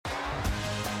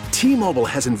T-Mobile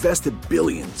has invested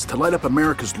billions to light up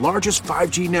America's largest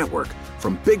 5G network,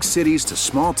 from big cities to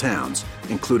small towns,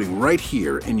 including right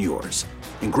here in yours.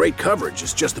 And great coverage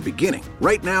is just the beginning.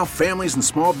 Right now, families and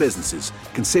small businesses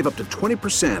can save up to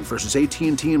 20% versus AT&T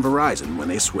and Verizon when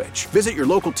they switch. Visit your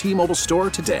local T-Mobile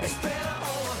store today.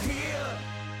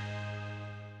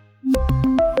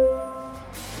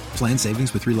 Plan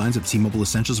savings with 3 lines of T-Mobile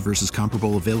Essentials versus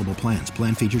comparable available plans.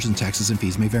 Plan features and taxes and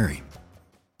fees may vary.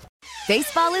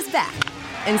 Baseball is back,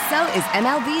 and so is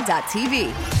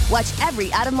MLB.tv. Watch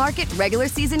every out-of-market regular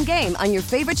season game on your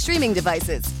favorite streaming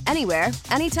devices, anywhere,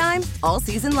 anytime, all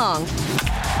season long.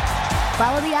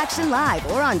 Follow the action live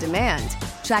or on demand.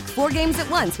 Track 4 games at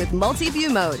once with multi-view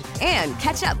mode and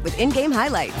catch up with in-game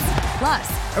highlights.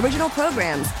 Plus, original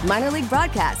programs, minor league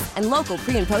broadcasts, and local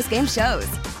pre- and post-game shows.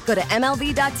 Go to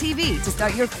MLB.tv to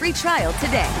start your free trial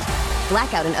today.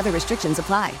 Blackout and other restrictions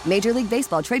apply. Major League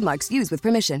Baseball trademarks used with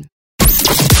permission.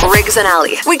 Riggs and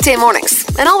Alley, weekday mornings,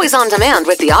 and always on demand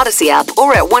with the Odyssey app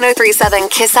or at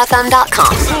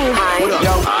 1037kissfm.com. Hey,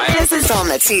 hi. This is on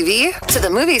the TV, to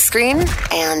the movie screen,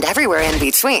 and everywhere in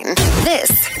between. This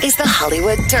is the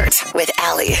Hollywood Dirt with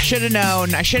Alley. Should have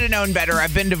known. I should have known better.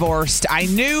 I've been divorced. I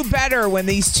knew better when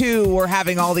these two were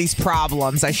having all these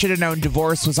problems. I should have known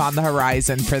divorce was on the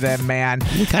horizon for them, man.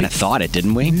 We kind of thought it,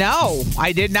 didn't we? No,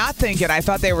 I did not think it. I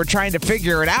thought they were trying to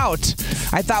figure it out.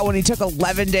 I thought when he took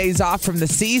 11 days off from the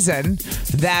season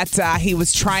that he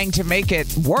was trying to make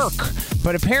it work.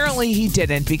 But apparently he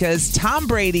didn't, because Tom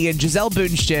Brady and Gisele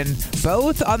Bündchen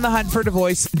both on the hunt for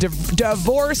divorce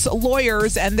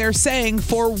lawyers, and they're saying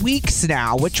for weeks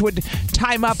now, which would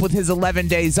time up with his 11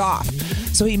 days off.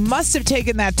 So he must have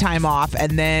taken that time off,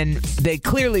 and then they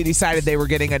clearly decided they were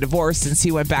getting a divorce since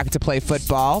he went back to play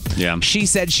football. Yeah. She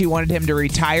said she wanted him to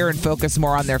retire and focus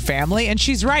more on their family, and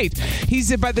she's right. He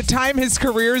said by the time his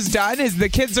career's done, the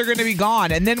kids are going to be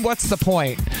gone, and then what's the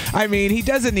point? I mean, he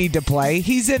doesn't need to play.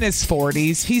 He's in his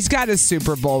 40s. He's got his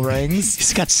Super Bowl rings.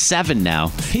 He's got 7 now.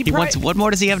 What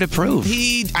more does he have to prove?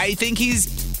 I think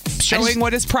he's showing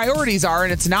what his priorities are,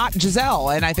 and it's not Gisele,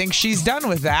 and I think she's done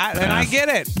with that, and I get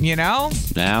it, you know?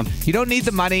 Yeah. You don't need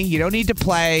the money. You don't need to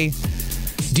play.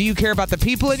 Do you care about the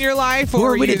people in your life? Who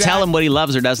are we to tell him what he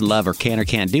loves or doesn't love or can or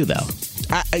can't do, though?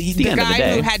 The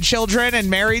guy who had children and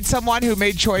married someone who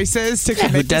made choices to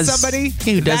commit to somebody?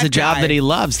 Who does a job that he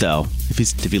loves, though.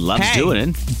 If he loves doing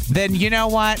it. Then you know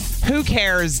what? Who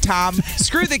cares, Tom?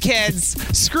 Screw the kids.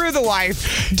 Screw the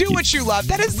wife. Do what you love.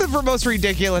 That is the most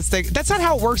ridiculous thing. That's not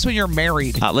how it works when you're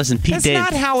married. Listen, That's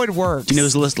not how it works. You know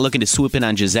who's looking to swoop in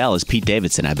on Gisele is Pete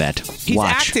Davidson, I bet. He's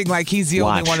acting like he's the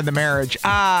only one in the marriage.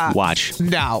 Watch.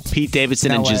 No. Pete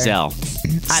Davidson and Gisele.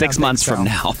 6 months from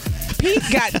now. Pete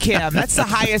got Kim. That's the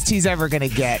highest he's ever going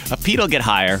to get. Pete will get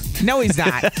higher. No, he's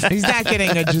not. He's not getting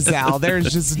a Gisele.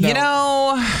 There's just no. You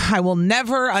know, I will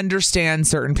never understand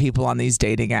certain people on these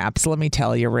dating apps. Let me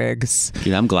tell you, Riggs.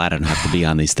 Yeah, I'm glad I don't have to be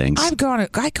on these things.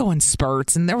 I go in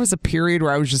spurts, and there was a period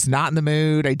where I was just not in the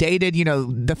mood. I dated,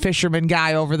 the fisherman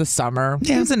guy over the summer.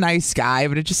 Yeah. He was a nice guy,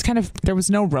 but it just there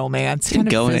was no romance.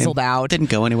 Kind of fizzled out.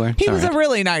 Didn't go anywhere. He was a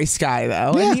really nice guy,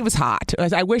 though, and he was hot.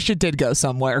 I wish it did go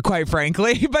somewhere, quite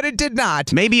frankly, but it did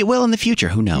not. Maybe it will in the future.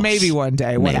 Who knows? Maybe one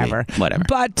day. Whatever. Whatever.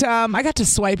 But I got to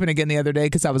swiping again the other day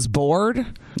because I was bored.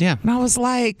 Yeah. And I was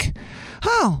like,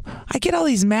 oh, I get all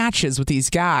these matches with these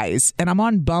guys, and I'm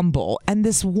on Bumble, and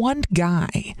this one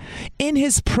guy in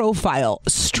his profile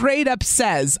straight up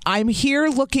says, I'm here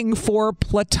looking for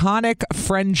platonic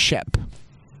friendship.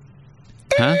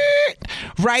 Huh?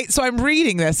 Right? So I'm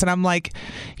reading this and I'm like,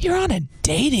 you're on a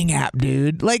dating app,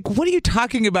 dude. Like, what are you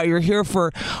talking about? You're here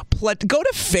for go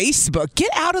to Facebook. Get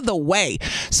out of the way.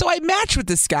 So I match with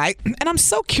this guy, and I'm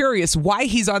so curious why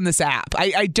he's on this app.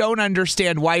 I don't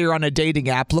understand why you're on a dating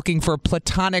app looking for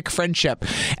platonic friendship,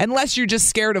 unless you're just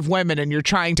scared of women and you're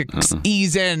trying to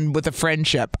ease in with a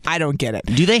friendship. I don't get it.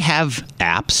 Do they have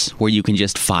apps where you can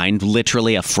just find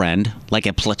literally a friend, like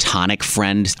a platonic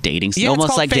friend dating? Yeah, almost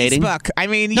it's called like Facebook. dating? I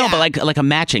mean, no, but like a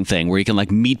matching thing where you can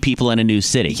meet people in a new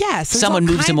city. Yes, someone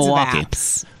moves to Milwaukee.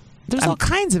 There's all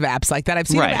kinds of apps like that. I've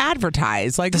seen them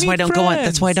advertised. That's why I don't go on.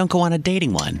 That's why I don't go on a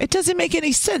dating one. It doesn't make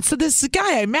any sense. So this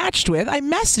guy I matched with, I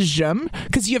messaged him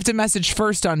because you have to message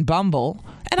first on Bumble,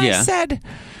 and I said,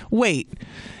 "Wait,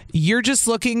 you're just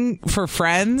looking for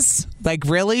friends? Like,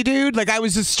 really, dude?" Like, I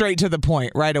was just straight to the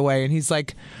point right away, and he's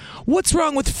like, what's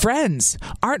wrong with friends?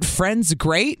 Aren't friends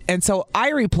great? And so I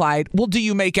replied, well, do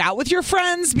you make out with your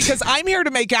friends? Because I'm here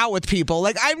to make out with people.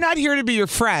 Like, I'm not here to be your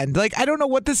friend. Like, I don't know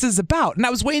what this is about. And I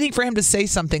was waiting for him to say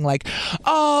something like,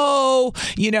 oh,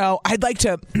 I'd like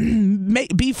to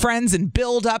be friends and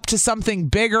build up to something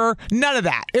bigger. None of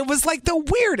that. It was like the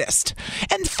weirdest.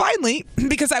 And finally,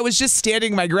 because I was just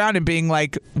standing my ground and being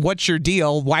like, what's your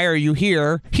deal? Why are you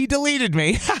here? He deleted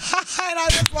me. And I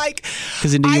was like,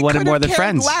 because he knew you wanted more than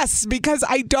friends. Less because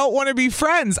I don't want to be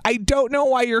friends. I don't know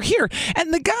why you're here.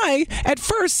 And the guy at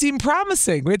first seemed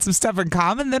promising. We had some stuff in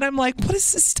common. Then I'm like, what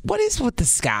is this? What is with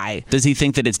this guy? Does he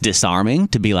think that it's disarming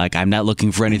to be like, I'm not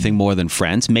looking for anything more than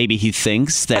friends? Maybe he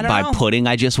thinks that by putting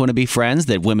I just want to be friends,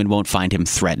 that women won't find him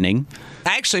threatening.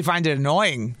 I actually find it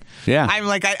annoying. Yeah. I'm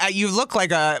like, you look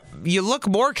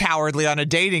more cowardly on a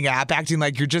dating app, acting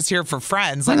like you're just here for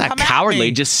friends. Like, not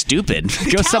cowardly, just stupid.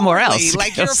 Go somewhere else.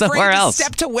 Like go you're somewhere afraid else. to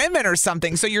step to women or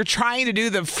something. So you're trying to do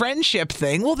the friendship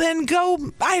thing. Well, then go.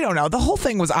 I don't know. The whole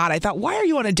thing was odd. I thought, why are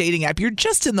you on a dating app? You're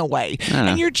just in the way,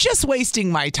 and you're just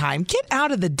wasting my time. Get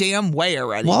out of the damn way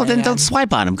already. Well, then don't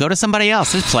swipe on him. Go to somebody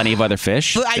else. There's plenty of other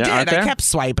fish. Well, I did. I kept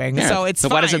swiping, so it's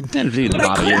fine. Why does it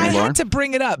bother you I anymore? had to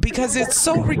bring it up because it's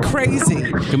so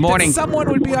crazy. Good morning. That someone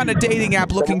would be on a dating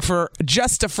app looking for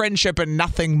just a friendship and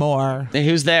nothing more. Hey,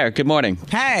 who's there? Good morning.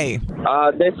 Hey.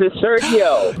 This is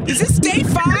Sergio. Is this day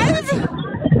 5?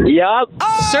 Yup.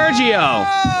 Oh, Sergio.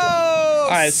 All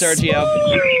right, Sergio.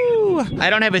 Woo. I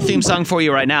don't have a theme song for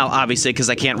you right now, obviously, because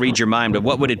I can't read your mind, but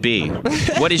what would it be?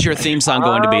 What is your theme song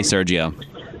going to be, Sergio?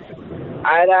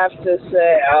 I'd have to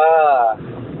say,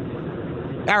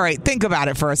 All right, think about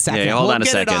it for a second. Yeah, hold on a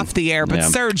second. We'll get it off the air, but Yeah.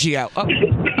 Sergio.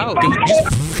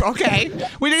 Okay.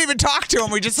 We didn't even talk to him.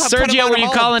 We just put him Sergio, on were you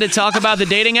hold. calling to talk about the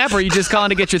dating app, or are you just calling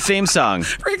to get your theme song?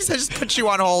 Riggs, I just put you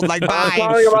on hold. Like, I'm bye.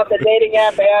 talking about the dating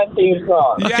app and theme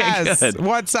song. Yes. good.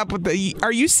 What's up with the?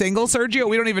 Are you single, Sergio?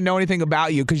 We don't even know anything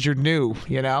about you because you're new.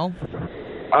 No.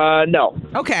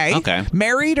 Okay. Okay.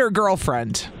 Married or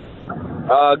girlfriend?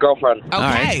 Girlfriend.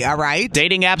 Okay. All right.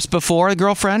 Dating apps before,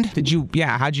 girlfriend?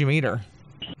 How'd you meet her?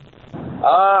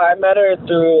 I met her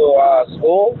through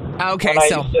school. Okay,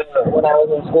 When I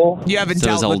was in school. You haven't So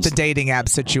it was dealt with old- the dating app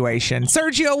situation.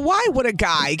 Sergio, why would a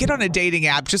guy get on a dating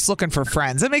app just looking for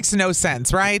friends? That makes no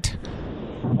sense, right?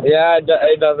 Yeah,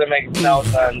 it doesn't make no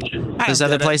sense. There's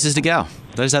other places to go.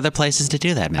 There's other places to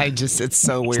do that, man. It's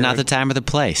so weird. It's not the time or the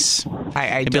place.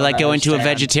 It'd be don't like going to a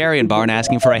understand. vegetarian bar and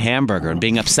asking for a hamburger and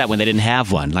being upset when they didn't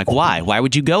have one. Like, why? Why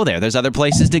would you go there? There's other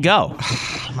places to go.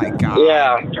 Oh my God.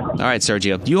 Yeah. All right,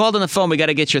 Sergio. You hold on the phone. We got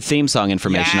to get your theme song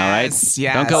information, all right? Yes,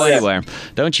 yes. Don't go anywhere.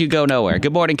 Don't you go nowhere.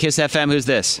 Good morning, Kiss FM. Who's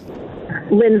this?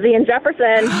 Lindsay and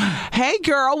Jefferson. Hey,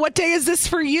 girl, what day is this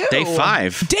for you? Day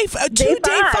 5. Day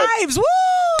 5s. Woo!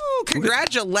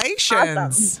 Congratulations.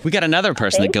 Awesome. We got another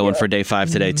person Thank going you. for day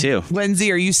 5 today, too.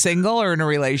 Lindsay, are you single or in a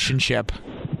relationship?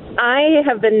 I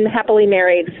have been happily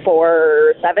married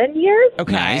for 7 years.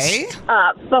 Okay. Nice.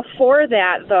 Before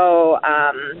that, though,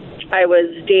 I was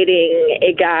dating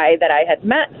a guy that I had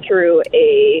met through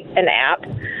an app.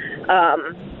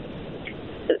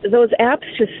 Those apps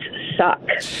just suck.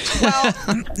 Well,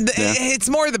 it's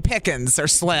more the pickings are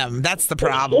slim. That's the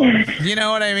problem. You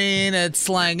know what I mean? It's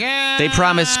like, They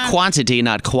promise quantity,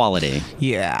 not quality.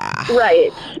 Yeah.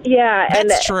 Right. Yeah.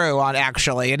 That's true,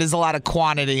 actually. It is a lot of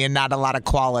quantity and not a lot of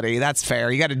quality. That's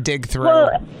fair. You got to dig through.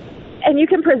 Well, and you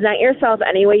can present yourself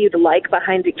any way you'd like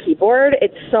behind a keyboard.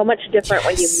 It's so much different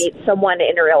when you meet someone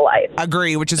in real life.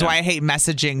 Agree, which is why I hate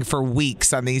messaging for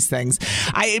weeks on these things.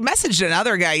 I messaged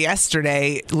another guy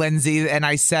yesterday, Lindsay, and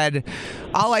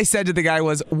all I said to the guy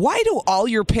was, why do all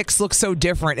your pics look so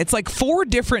different? It's like 4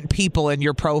 different people in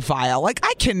your profile. Like,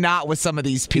 I cannot with some of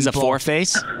these people. He's a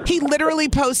 4-face? He literally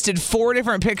posted 4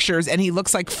 different pictures, and he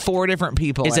looks like 4 different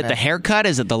people. Is it the haircut?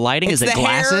 Is it the lighting? Is it the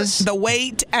glasses? hair, the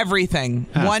weight, everything.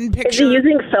 One Is picture. he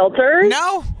using filters?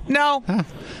 No.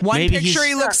 One Maybe picture he's-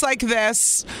 he looks like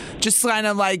this, just kind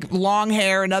of like long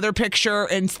hair. Another picture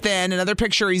and thin. Another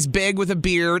picture he's big with a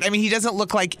beard. I mean, he doesn't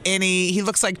look like he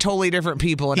looks like totally different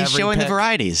people in He's every showing pic. the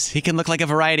varieties. He can look like a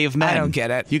variety of men. I don't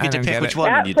get it. You get I to don't pick get which it.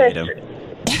 one when you date him.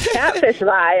 Catfish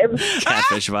vibes.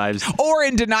 Catfish vibes. Or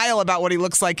in denial about what he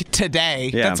looks like today.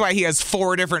 Yeah. That's why he has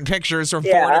 4 different pictures from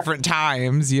 4 Yeah. different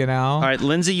times, you know? All right,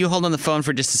 Lindsay, you hold on the phone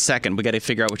for just a second. We got to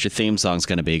figure out what your theme song's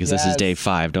going to be because this is day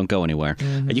 5. Don't go anywhere.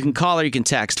 You can call or you can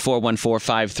text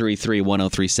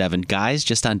 414-533-1037. Guys,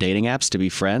 just on dating apps to be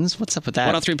friends? What's up with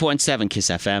that? 103.7 Kiss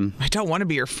FM. I don't want to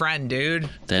be your friend, dude.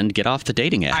 Then get off the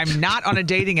dating app. I'm not on a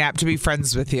dating app to be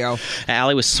friends with you.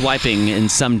 Allie was swiping and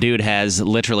some dude has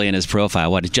literally in his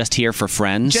profile, what, just here for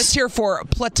friends? Just here for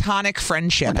platonic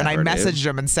friendship. Whatever, and I messaged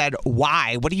him and said,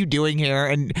 why? What are you doing here?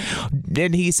 And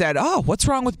then he said, oh, what's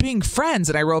wrong with being friends?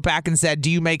 And I wrote back and said, do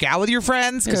you make out with your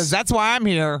friends? Because that's why I'm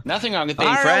here. Nothing wrong with being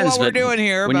I don't friends. know what we're doing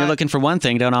here. When you're looking for one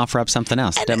thing, don't offer up something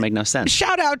else. It doesn't make no sense.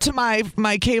 Shout out to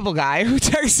my cable guy who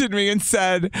texted me and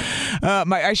said,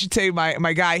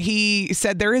 my guy, he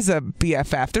said there is a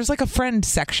BFF. There's like a friend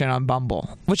section on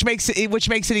Bumble, which makes it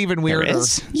even weirder. There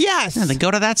is? Yes. Yeah, then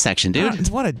go to that section, dude.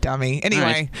 What a dummy.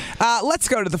 Anyway, let's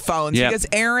go to the phones because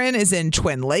Aaron is in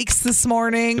Twin Lakes this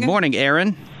morning. Good morning,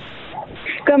 Aaron.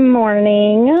 Good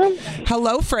morning.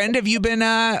 Hello, friend. Have you been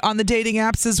on the dating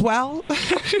apps as well?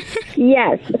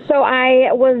 Yes. So I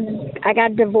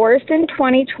got divorced in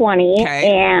 2020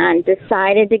 and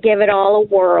decided to give it all a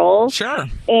whirl. Sure.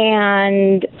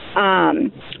 And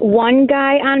one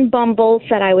guy on Bumble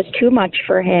said I was too much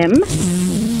for him.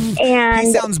 And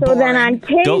he sounds so boring. then on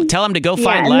Tinder, Tell him to go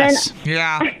find less.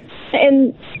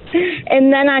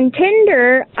 And then on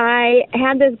Tinder, I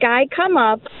had this guy come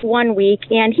up one week,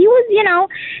 and he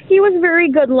was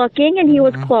very good looking, and he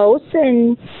was close,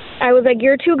 and I was like,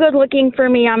 you're too good looking for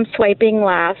me, I'm swiping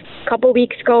left. A couple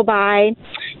weeks go by,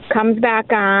 comes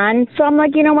back on, so I'm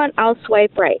like, you know what, I'll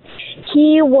swipe right.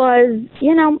 He was,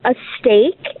 a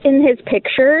steak in his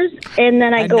pictures, and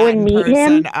then I go and meet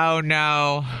him. Oh,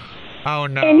 no.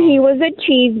 And he was a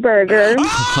cheeseburger.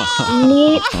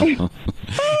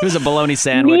 It was a bologna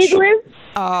sandwich.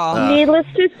 Needless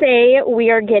to say,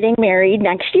 we are getting married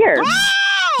next year.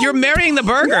 You're marrying the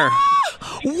burger.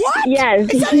 What? Yes.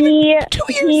 2 years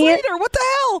later. What the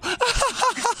hell?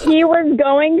 He was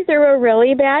going through a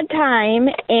really bad time,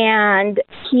 and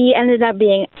he ended up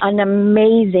being an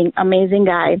amazing, amazing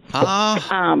guy.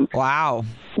 Wow.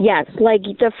 Yes, like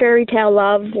the fairy tale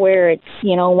love where it's,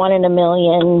 1 in a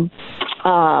million,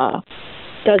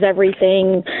 does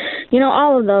everything,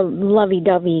 all of the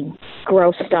lovey-dovey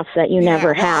gross stuff that you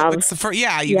never have. It's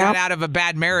you got out of a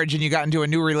bad marriage and you got into a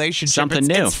new relationship. Something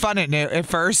new. It's fun at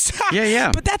first.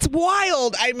 Yeah. But that's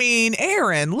wild. I mean,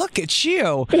 Aaron, look at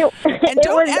you. I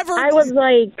was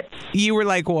like... You were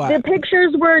like what? The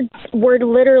pictures were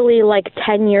literally like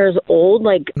 10 years old,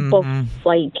 like muscular.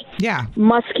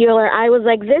 I was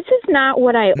like, this is not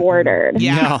what I ordered.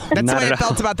 Yeah, no, that's the way I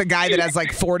felt about the guy that has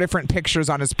like 4 different pictures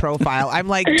on his profile. I'm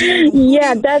like, dude.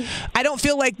 I don't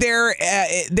feel like they're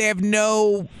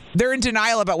in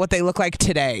denial about what they look like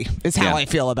today is how I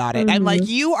feel about it. I'm like,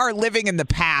 you are living in the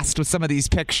past with some of these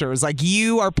pictures. Like,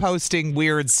 you are posting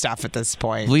weird stuff at this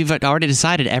point. We've already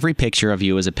decided every picture of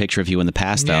you is a picture of you in the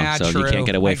past, though. Yeah, so true, you can't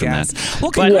get away I from guess. that.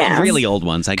 Well, but really old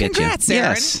ones, I get Congrats, you.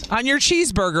 Aaron, on your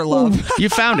cheeseburger love. You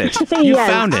found it. You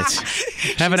found it.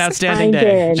 Have an outstanding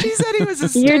day. She said he was a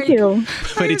steak. You too.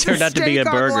 But he turned out to be a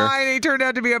burger. Online. He turned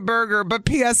out to be a burger. But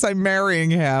P.S. I'm marrying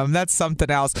him. That's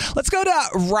something else. Let's go to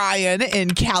Ryan in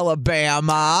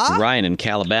Calabama. Ryan in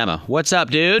Calabama. What's up,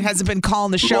 dude? Hasn't been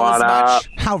calling the show as much.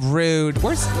 How rude.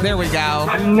 There we go.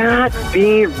 I'm not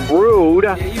being rude.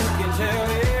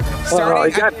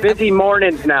 I got busy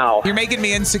mornings now. You're making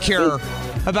me insecure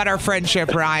about our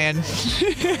friendship, Ryan.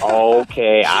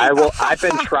 Okay, I've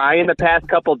been trying the past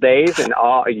couple days, and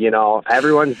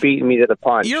everyone's beating me to the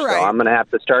punch. You're right. So I'm gonna have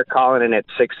to start calling in at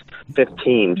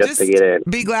 6:15 just to get in.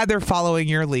 Be glad they're following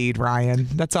your lead, Ryan.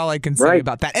 That's all I can say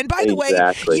about that. And by the way,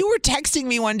 you were texting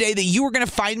me one day that you were going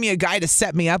to find me a guy to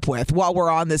set me up with while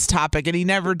we're on this topic, and he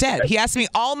never did. He asked me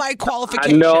all my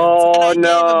qualifications. No.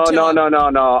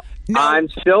 I'm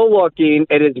still looking.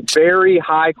 It is very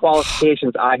high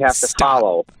qualifications I have to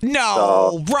follow.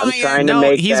 No, so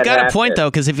Ryan. He's got a point though,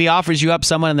 because if he offers you up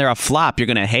someone and they're a flop, you're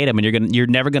going to hate him, and you're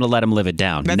never going to let him live it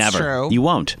down. That's never. True. You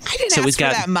won't. I didn't ask for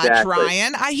that much,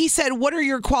 Ryan. He said, "What are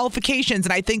your qualifications?"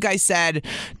 And I think I said,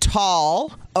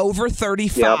 "Tall, over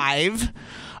 35."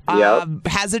 Yep.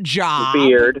 Has a job.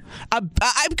 Beard. I'm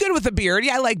good with a beard.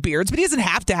 Yeah, I like beards, but he doesn't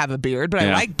have to have a beard. But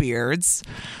I like beards.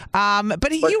 But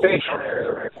facial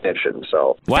hair recognition.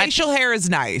 So facial hair is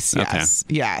nice. Yes.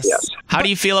 Okay. Yes. How do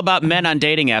you feel about men on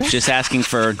dating apps just asking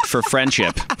for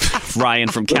friendship? Ryan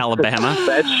from Calabama.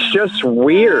 That's just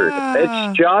weird.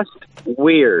 It's just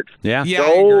weird. Yeah. Yeah,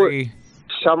 I agree.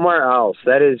 Somewhere else.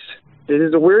 This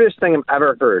is the weirdest thing I've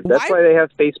ever heard. That's why they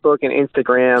have Facebook and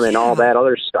Instagram and all that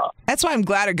other stuff. That's why I'm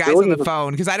glad a guy's on the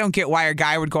phone, because I don't get why a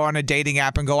guy would go on a dating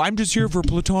app and go, I'm just here for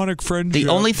platonic friendship. The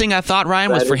only thing I thought,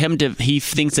 Ryan, was for him he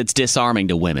thinks it's disarming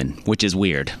to women, which is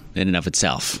weird in and of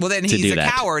itself. Well, then he's a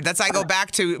coward. That's I go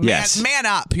back to, man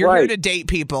up. You're here to date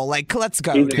people. Like, let's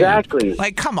go, Exactly. Dude.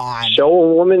 Like, come on. Show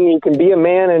a woman you can be a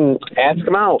man and ask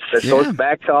them out. That goes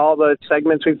back to all the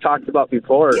segments we've talked about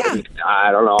before. Yeah. I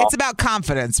don't know. It's about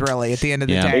confidence, really, at the end of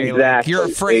the Yeah. day. Exactly. Like, you're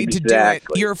afraid to do it.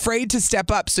 Exactly. You're afraid to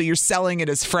step up, so you're selling it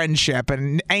as friendship,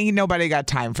 and ain't nobody got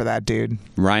time for that, dude.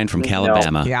 Ryan from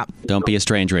Calabama. Yeah. Don't be a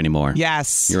stranger anymore.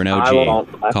 Yes. You're an OG. I won't.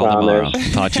 I Call promise.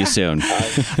 tomorrow. Talk to you soon.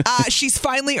 She's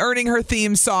finally earning her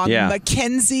theme song. Yeah.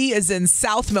 Mackenzie is in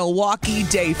South Milwaukee,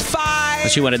 day 5.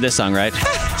 She wanted this song, right?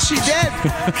 She did.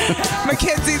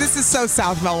 Mackenzie, this is so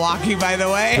South Milwaukee, by the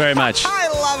way. Very much. I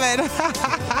love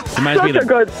it. Reminds me Such a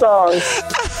good song.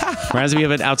 Reminds me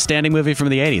of an outstanding movie from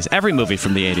the 80s. Every movie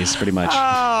from the 80s, pretty much.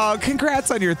 Oh,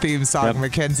 congrats on your theme song, Yep.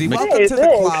 Mackenzie. Hey, Welcome to the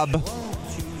thanks. club.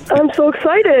 I'm so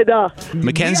excited.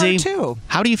 Mackenzie, We are too.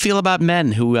 how do you feel about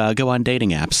men who go on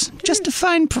dating apps just to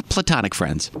find platonic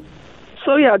friends?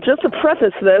 So yeah, just to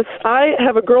preface this, I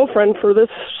have a girlfriend for this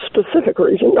specific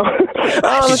reason.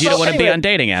 Because you don't want to be on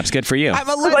dating apps. Good for you. I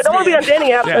don't want to be on dating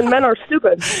apps, Yeah. and men are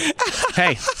stupid.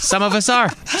 Hey, some of us are.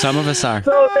 Some of us are.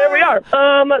 So there we are.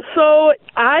 So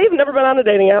I've never been on a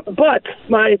dating app, but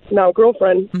my now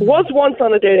girlfriend was once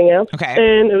on a dating app. Okay.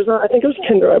 And it was I think it was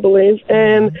Tinder, I believe.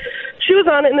 And she was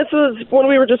on it, and this was when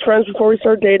we were just friends before we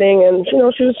started dating. And she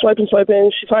was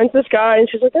swiping. She finds this guy, and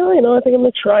she's like, oh, I think I'm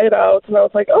gonna try it out. And I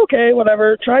was like, okay,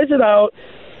 whatever. Tries it out.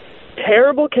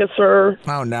 Terrible kisser.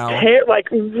 Oh no. Like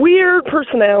weird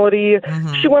personality.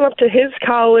 She went up to his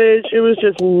college. It was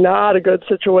just not a good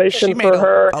situation She made for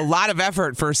her. a lot of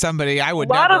effort for somebody I would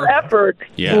A lot never. of effort.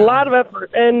 Yeah. A lot of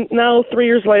effort. And now 3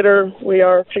 years later, we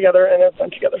are together and have been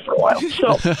together for a while.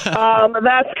 So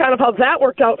that's kind of how that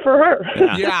worked out for her.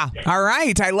 Yeah. All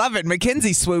right. I love it.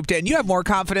 Mackenzie swooped in. You have more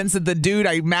confidence than the dude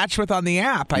I matched with on the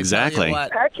app. Exactly.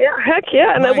 Heck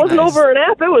yeah. And it wasn't over an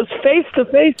app. It was face to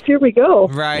face. Here we go.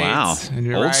 Right. Wow.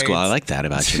 You're Old right. school. I like that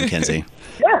about you, Mackenzie.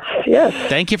 Yes.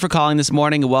 Thank you for calling this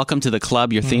morning, and welcome to the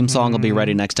club. Your theme song will be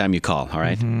ready next time you call, all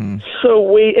right?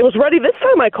 So it was ready this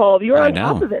time I called. You were I on know.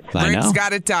 top of it. I know. Rick's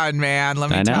got it done, man. Let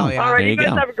me I know. tell you. All right, There you you guys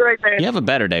go. have a great day. You have a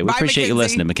better day. We Bye, appreciate you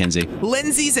Mackenzie. listening, Mackenzie.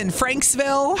 Lindsay's in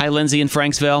Franksville. Hi, Lindsay in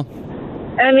Franksville.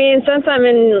 I mean, since I'm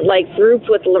in group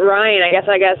with Ryan, I guess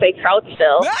I gotta say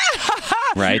Krautsville.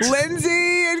 Right. Lindsay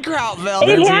in Krautville.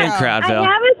 Lindsay There in you go. Krautville.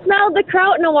 I haven't smelled the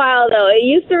kraut in a while though. It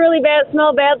used to really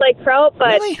smell bad like kraut,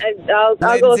 but I'll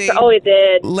go with. Oh, it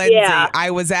did. Lindsay, Yeah.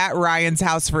 I was at Ryan's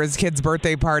house for his kid's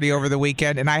birthday party over the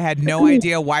weekend, and I had no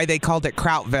idea why they called it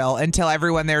Krautville until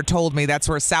everyone there told me that's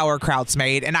where sauerkraut's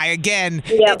made. And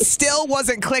it still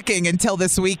wasn't clicking until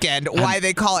this weekend why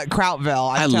they call it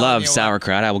Krautville. I love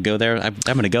sauerkraut. I will go there. I'm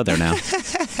going to go there now.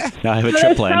 Now I have a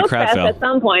trip planned, Krautfest Krautville. at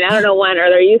some point. I don't know when, or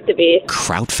there used to be.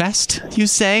 Krautfest, you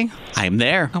say? I'm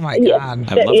there. Oh, my God.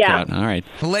 I love Yeah. kraut. All right.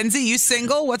 Lindsay, you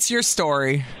single? What's your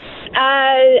story?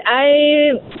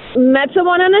 I met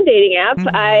someone on a dating app.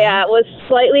 I was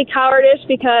slightly cowardish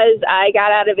because I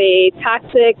got out of a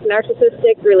toxic,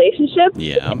 narcissistic relationship.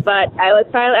 Yeah. But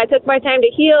I took my time to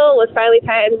heal, was finally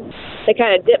time to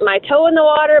kind of dip my toe in the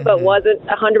water, but wasn't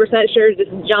 100% sure to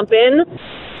just jump in.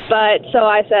 But so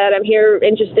I said, I'm here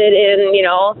interested in,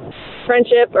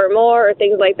 friendship or more or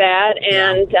things like that.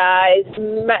 And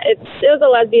it was a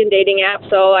lesbian dating app,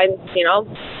 so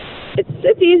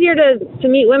it's easier to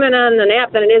meet women on an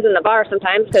app than it is in the bar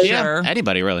sometimes. Cause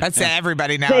Anybody, really. That's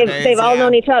everybody nowadays. They've all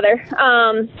known each other.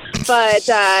 So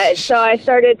I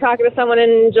started talking to someone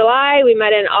in July. We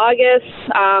met in August,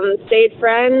 stayed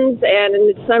friends, and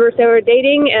in December they were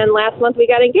dating, and last month we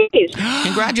got engaged.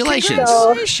 Congratulations.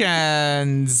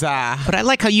 Congratulations. But I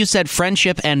like how you said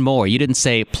friendship and more. You didn't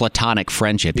say platonic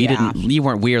friendship. You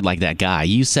weren't weird like that guy.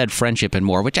 You said friendship and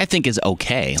more, which I think is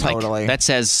okay. Totally. That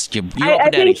says you're open I to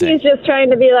think anything. he's just trying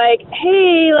to be like,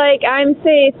 hey, I'm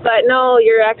safe, but no,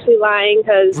 you're actually lying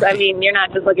because, you're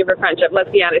not just looking for friendship. Let's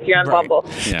be honest, you're on Bumble.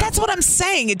 That's what I'm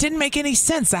saying. It didn't make any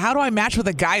sense. How do I match with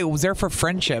a guy who was there for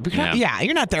friendship?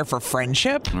 You're not there for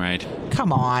friendship. Right.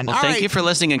 Come on. Well, All thank right. you for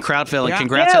listening in Krautville, and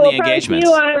congrats Yeah, on the we'll probably engagement. see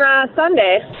you on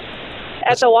Sunday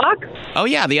at the walk. Oh,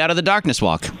 yeah, the Out of the Darkness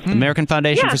Walk. American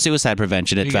Foundation for Suicide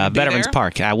Prevention at Veterans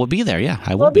Park. I will be there, yeah.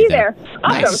 I will We'll be there.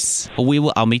 Awesome. Nice.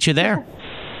 Well, I'll meet you there.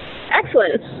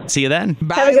 Excellent. See you then.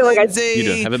 Bye, Have a good one, guys. Lindsay. You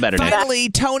do. Have a better day. Finally,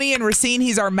 Tony and Racine,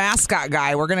 he's our mascot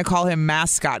guy. We're going to call him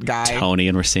Mascot Guy. Tony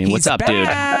and Racine. What's He's up,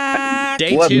 back. dude?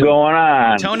 Day What's 2. going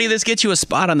on? Tony, this gets you a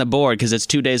spot on the board because it's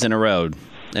 2 days in a row.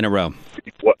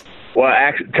 Well,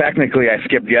 technically, I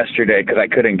skipped yesterday because I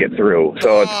couldn't get through.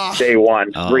 So it's day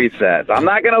 1, reset. I'm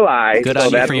not going to lie. Good so on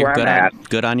you that's for your where I'm at.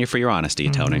 good on you for your honesty,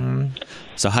 Tony.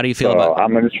 So how do you feel about?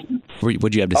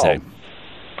 What'd you have to say?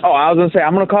 Oh, I was going to say,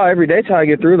 I'm going to call every day till I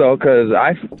get through, though, because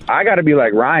I got to be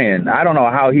like Ryan. I don't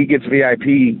know how he gets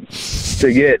VIP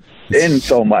to get in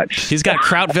so much. He's got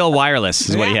Krautville Wireless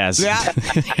is what he has. Yeah.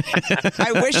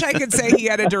 I wish I could say he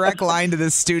had a direct line to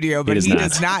this studio, but he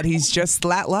does not. He's just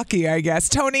that lucky, I guess.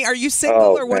 Tony, are you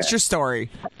single or what's your story?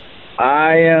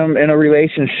 I am in a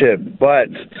relationship, but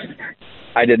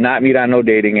I did not meet on no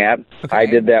dating app. Okay. I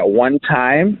did that one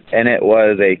time, and it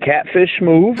was a catfish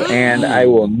move, and I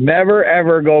will never,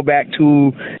 ever go back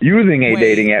to using a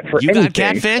dating app for anything. You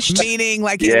got catfished? Meaning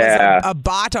like it was a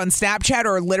bot on Snapchat,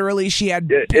 or literally she had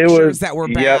pictures that were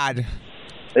bad? Yep.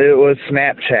 It was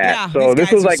Snapchat. Yeah, so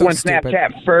this was like so when stupid.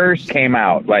 Snapchat first came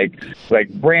out, like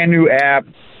brand new app.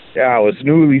 I was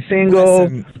newly single.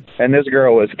 Listen. And this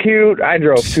girl was cute. I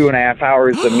drove 2.5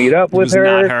 hours to meet up with her.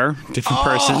 Not her, different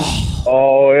person.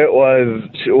 Oh, it was.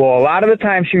 Well, a lot of the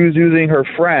time she was using her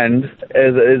friend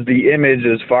as the image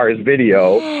as far as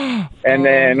video. And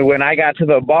then when I got to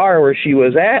the bar where she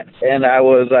was at, and I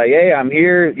was like, "Hey, I'm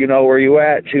here. You know, where you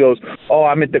at?" She goes, "Oh,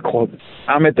 I'm at the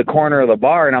corner of the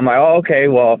bar." And I'm like, "Oh, okay.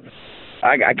 Well,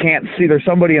 I can't see. There's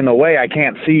somebody in the way. I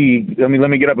can't see. Let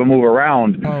me get up and move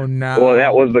around." Oh, no. Well,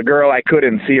 that was the girl I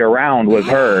couldn't see around was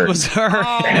her. It was her.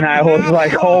 And I was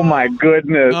like, oh, my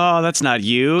goodness. Oh, that's not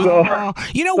you. So,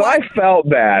 you know what? I felt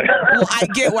bad. Well, I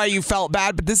get why you felt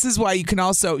bad, but this is why you can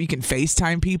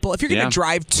FaceTime people. If you're going to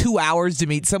drive 2 hours to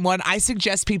meet someone, I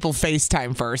suggest people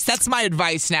FaceTime first. That's my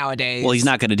advice nowadays. Well, he's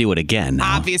not going to do it again. No.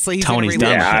 Obviously, he's Tony's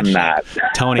done. Yeah, I'm not.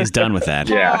 Tony's done with that.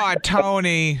 Yeah. Oh,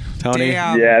 Tony. Tony.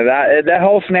 Damn. Yeah, that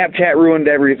whole Snapchat ruined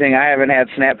everything. I haven't had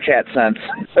Snapchat since.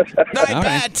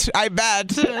 I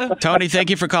bet. Tony, thank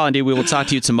you for calling, dude. We will talk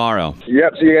to you tomorrow.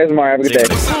 Yep, see you guys tomorrow. Have a good day.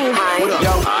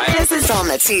 Hi. This is on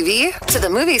the TV, to the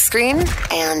movie screen,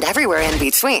 and everywhere in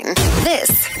between. This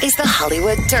is the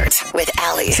Hollywood Dirt with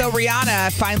Allie. So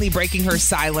Rihanna finally breaking her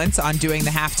silence on doing the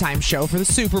halftime show for the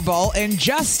Super Bowl in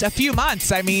just a few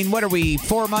months. I mean, what are we,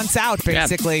 4 months out,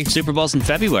 basically? Yeah, Super Bowl's in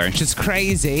February. Which is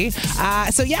crazy.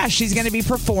 So yeah, she's going to be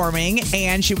performing,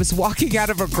 and she was walking out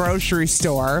of a grocery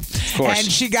store, of course,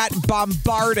 and she got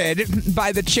bombarded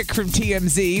by the chick from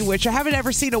TMZ, which I haven't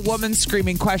ever seen a woman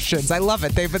screaming questions. I love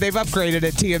it. They've upgraded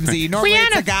at TMZ. Normally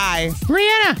it's a guy.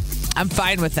 Rihanna. I'm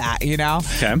fine with that, you know.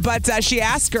 Okay. But she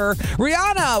asked her,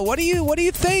 Rihanna, what do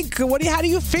you think? How do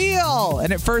you feel?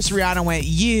 And at first Rihanna went,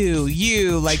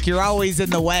 you, like you're always in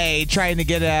the way trying to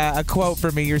get a quote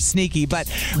from me. You're sneaky. But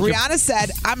Rihanna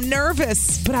said, I'm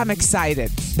nervous, but I'm excited.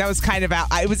 That was kind of out.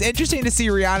 It was interesting to see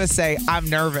Rihanna say, I'm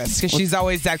nervous, because she's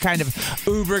always that kind of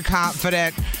uber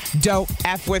confident, don't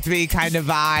F with me kind of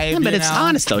vibe. Yeah, but it's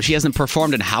honest, though. She hasn't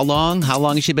performed in how long? How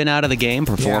long has she been out of the game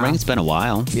performing? Yeah. It's been a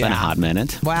while. It's been a hot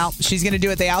minute. Well, she's going to do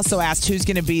it. They also asked who's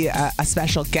going to be a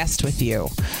special guest with you,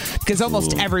 because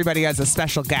almost everybody has a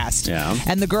special guest. Yeah.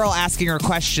 And the girl asking her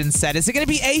question said, is it going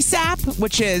to be A$AP,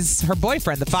 which is her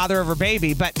boyfriend, the father of her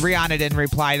baby? But Rihanna didn't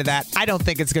reply to that. I don't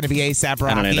think it's going to be A$AP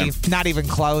Rocky. I don't either. Not even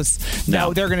close.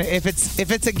 No, they're going to, if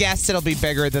it's a guest, it'll be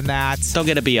bigger than that. They'll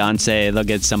get a Beyonce. They'll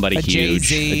get somebody huge.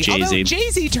 Jay-Z. A Jay-Z. Although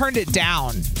Jay-Z turned it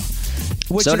down.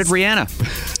 So did Rihanna.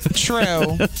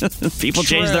 True. People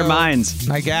change their minds.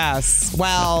 I guess.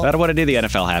 Well, I don't want to do the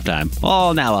NFL halftime.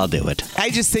 Oh, now I'll do it. I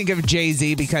just think of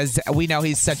Jay-Z because we know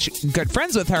he's such good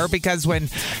friends with her, because when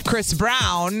Chris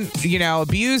Brown,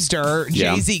 abused her,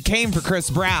 Jay-Z came for Chris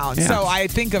Brown. Yeah. So I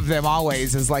think of them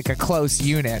always as like a close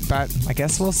unit, but I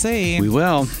guess we'll see. We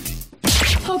will.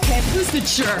 Okay, who's the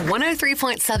jerk?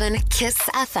 103.7 KISS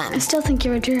FM. I still think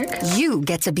you're a jerk. You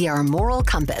get to be our moral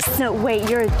compass. No, wait,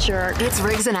 you're a jerk. It's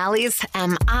Riggs and Allie's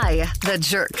Am I the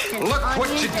Jerk? Look what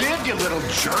you did, you little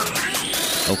jerk.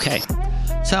 Okay.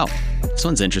 So, this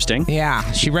one's interesting. Yeah,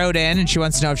 she wrote in and she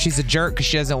wants to know if she's a jerk because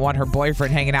she doesn't want her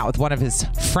boyfriend hanging out with one of his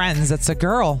friends that's a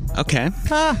girl. Okay.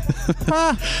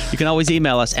 You can always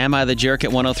email us, amithejerk at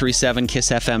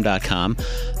 1037kissfm.com.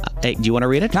 Hey, do you want to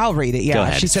read it? I'll read it, yeah. Go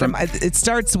ahead. She said it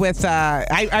starts with,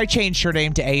 I changed her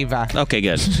name to Ava. Okay,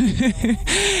 good.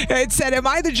 It said, am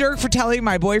I the jerk for telling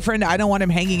my boyfriend I don't want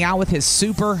him hanging out with his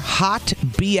super hot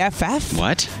BFF?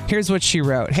 What? Here's what she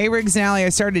wrote. Hey, Riggs and Allie, I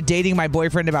started dating my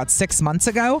boyfriend about 6 months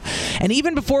ago. And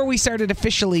even before we started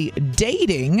officially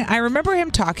dating, I remember him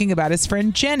talking about his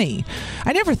friend Jenny.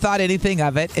 I never thought anything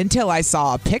of it until I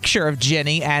saw a picture of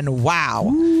Jenny, and wow.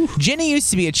 Ooh. Jenny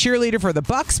used to be a cheerleader for the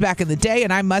Bucks back in the day,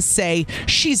 and I must say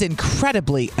she's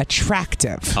incredibly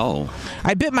attractive. Oh.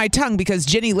 I bit my tongue because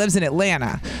Jenny lives in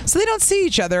Atlanta, so they don't see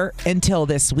each other until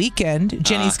this weekend.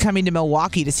 Jenny's coming to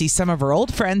Milwaukee to see some of her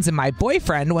old friends, and my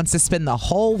boyfriend wants to spend the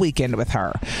whole weekend with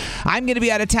her. I'm going to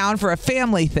be out of town for a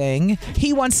family thing.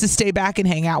 He wants to stay back and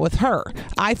hang out with her.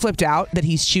 I flipped out that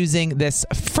he's choosing this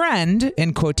friend,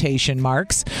 in quotation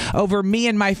marks, over me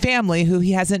and my family who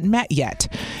he hasn't met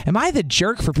yet. Am I the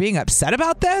jerk for being upset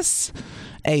about this?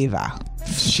 Ava.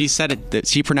 She said it.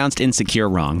 She pronounced insecure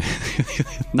wrong.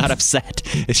 Not upset.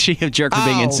 Is she a jerk for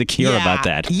being insecure about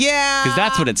that? Yeah. Because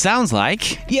that's what it sounds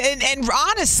like. Yeah, and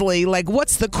honestly, like,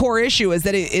 what's the core issue? Is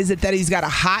it that he's got a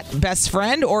hot best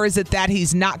friend, or is it that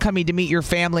he's not coming to meet your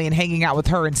family and hanging out with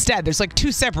her instead? There's like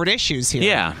two separate issues here.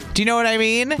 Yeah. Do you know what I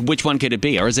mean? Which one could it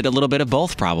be? Or is it a little bit of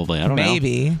both, probably? I don't know.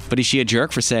 Maybe. But is she a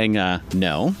jerk for saying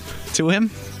no to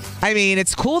him? I mean,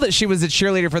 it's cool that she was a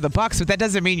cheerleader for the Bucks, but that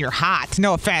doesn't mean you're hot.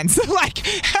 No offense. It's like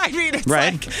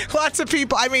lots of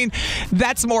people. I mean,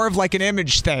 that's more of like an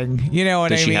image thing. You know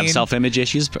what I mean? Does she have self-image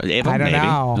issues, Ava? I don't Maybe.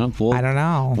 know. Well, I don't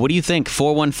know. What do you think?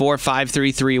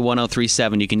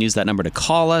 414-533-1037. You can use that number to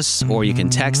call us, or you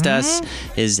can text us.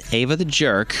 Is Ava the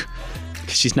jerk?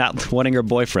 She's not wanting her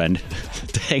boyfriend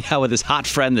to hang out with his hot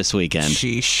friend this weekend.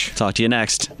 Sheesh. Talk to you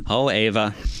next. Oh,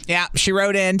 Ava. Yeah, she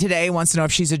wrote in today, wants to know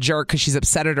if she's a jerk because she's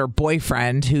upset at her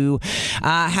boyfriend, who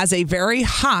has a very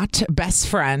hot best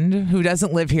friend who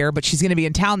doesn't live here, but she's going to be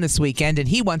in town this weekend, and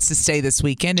he wants to stay this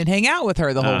weekend and hang out with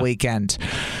her the whole weekend.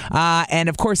 And,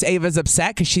 of course, Ava's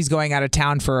upset because she's going out of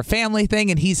town for a family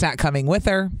thing, and he's not coming with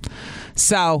her.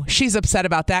 So she's upset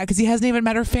about that because he hasn't even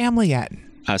met her family yet.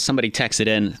 Somebody texted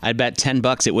in, I bet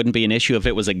 $10 it wouldn't be an issue if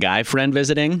it was a guy friend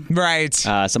visiting. Right.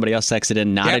 Somebody else texted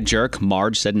in, not a jerk.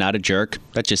 Marge said, not a jerk.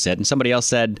 That just said. And somebody else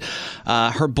said,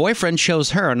 her boyfriend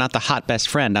chose her, not the hot best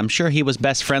friend. I'm sure he was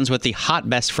best friends with the hot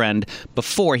best friend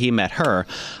before he met her.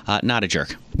 Not a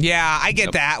jerk. Yeah, I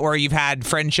get that, where you've had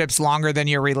friendships longer than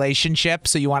your relationship,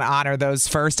 so you want to honor those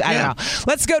first. I don't know.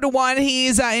 Let's go to one.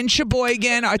 He's in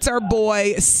Sheboygan. It's our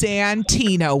boy,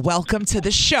 Santino. Welcome to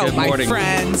the show, my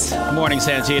friends. Good morning,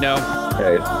 Santino.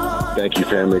 Hey, thank you,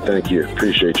 family. Thank you.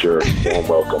 Appreciate your warm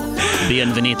welcome.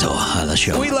 Bienvenido a la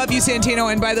show. We love you,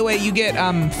 Santino. And by the way, you get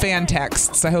fan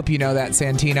texts. I hope you know that,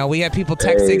 Santino. We have people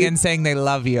texting in saying they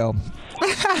love you.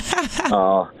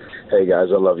 Hey, guys,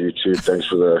 I love you, too. Thanks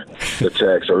for the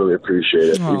text. I really appreciate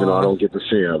it, even though I don't get to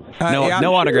see them.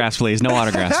 No autographs, please. No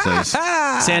autographs, please.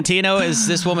 Santino, is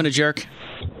this woman a jerk?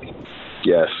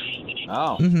 Yes.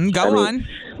 Oh. Go on.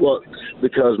 Well,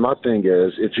 because my thing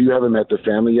is, if you haven't met the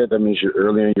family yet, that means you're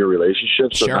early in your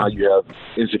relationship, so now you have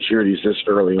insecurities this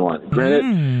early on. Granted,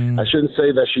 I shouldn't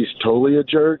say that she's totally a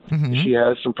jerk. She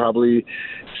has probably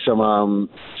some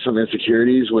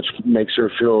insecurities, which makes her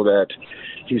feel that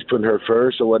he's putting her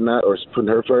first or whatnot, or putting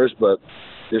her first, but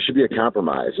there should be a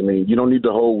compromise. I mean, you don't need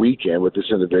the whole weekend with this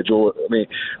individual. I mean,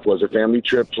 was a family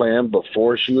trip planned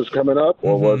before she was coming up,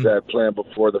 or was that planned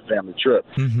before the family trip?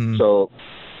 So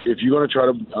if you're going to try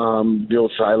to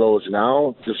build silos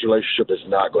now, this relationship is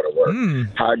not going to work.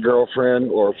 Hot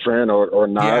girlfriend or friend or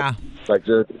not. Yeah. Like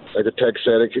the text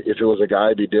said, if it was a guy,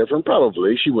 it'd be different.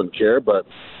 Probably. She wouldn't care, but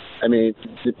I mean,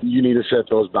 you need to set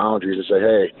those boundaries and say,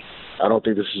 hey, I don't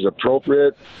think this is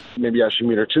appropriate. Maybe I should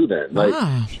meet her too then. Like,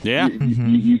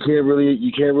 you can't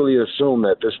really assume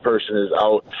that this person is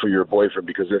out for your boyfriend,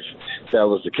 because if that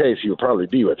was the case, he would probably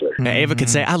be with her. Ava could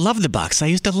say, I love the Bucks. I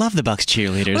used to love the Bucks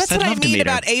cheerleaders. Well, that's what I mean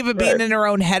about Ava being in her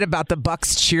own head about the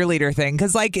Bucks cheerleader thing.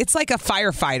 Because, like, it's like a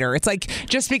firefighter. It's like,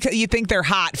 just because you think they're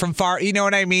hot from far, you know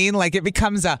what I mean? Like, it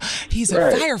becomes he's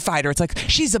a firefighter. It's like,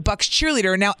 she's a Bucks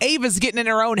cheerleader. And now Ava's getting in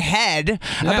her own head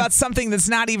about something that's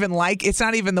not even it's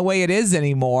not even the way it is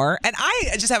anymore. And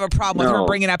I just have a problem with her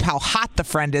bringing up how hot the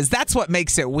friend is. That's what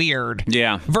makes it weird.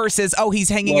 Yeah. Versus, he's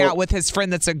hanging out with his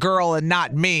friend that's a girl and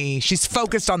not me. She's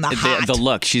focused on the hot. The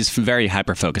look. She's very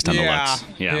hyper-focused on the looks.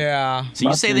 Yeah. So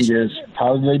you say that is,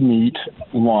 how did they meet?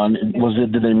 One,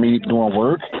 did they meet doing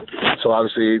work? So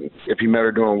obviously, if he met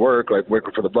her doing work, like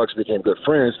working for the Bucks, became good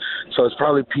friends. So it's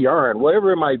probably PR and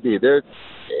whatever it might be.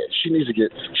 She needs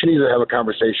to have a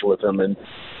conversation with him and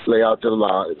lay out the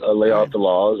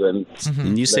laws. And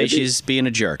you say she's being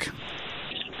a jerk.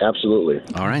 Absolutely.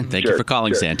 All right. Thank you for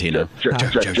calling, Santino.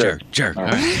 Jerk. All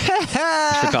right.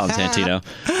 Thanks for calling, Santino.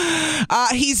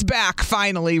 He's back,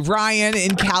 finally. Ryan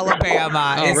in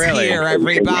Calabama is really? here,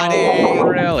 everybody. Oh,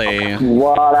 really?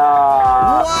 What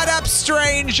up? What up,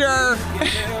 stranger? We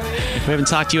haven't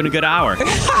talked to you in a good hour.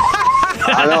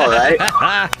 I know, right?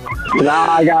 Now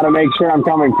I got to make sure I'm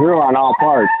coming through on all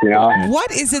parts, you know? What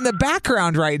is in the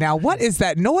background right now? What is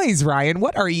that noise, Ryan?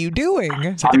 What are you doing?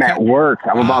 I'm at work.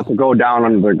 I'm about to go down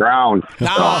under the ground.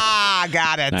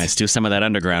 Got it. Nice. Do some of that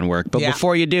underground work. But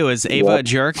before you do, is Ava a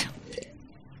jerk?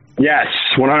 Yes,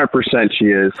 100% she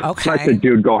is. Okay. Let the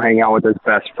dude go hang out with his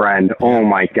best friend. Oh,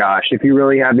 my gosh. If you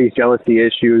really have these jealousy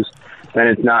issues, then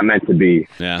it's not meant to be.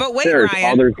 Yeah. But wait, There's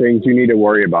Ryan. other things you need to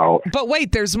worry about. But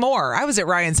wait, there's more. I was at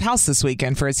Ryan's house this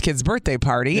weekend for his kid's birthday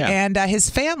party, and his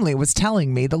family was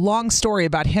telling me the long story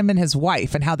about him and his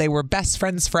wife and how they were best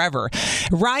friends forever.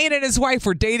 Ryan and his wife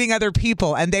were dating other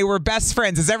people, and they were best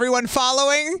friends. Is everyone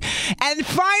following? And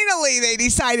finally, they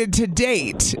decided to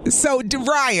date. So,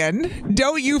 Ryan,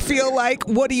 don't you feel like,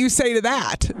 what do you say to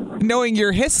that, knowing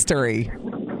your history?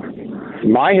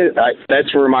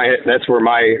 That's where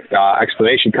my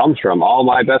explanation comes from. All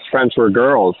my best friends were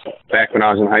girls back when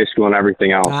I was in high school and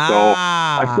everything else. So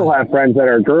I still have friends that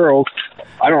are girls.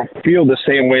 I don't feel the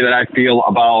same way that I feel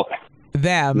about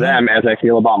them as I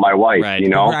feel about my wife. Right. You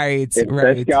know, if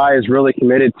this guy is really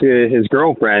committed to his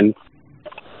girlfriend,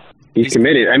 he's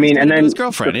committed. I mean, and then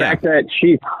the fact that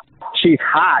she's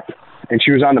hot. And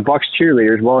she was on the Bucks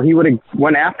cheerleaders. Well, he would have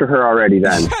went after her already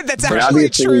then. That's but actually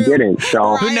obviously true. he didn't.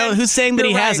 So Who's saying that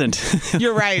he hasn't?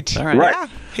 You're right. All right. Yeah,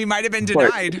 he might have been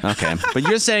denied. Okay, but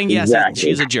you're saying yes, Exactly.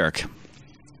 she's a jerk.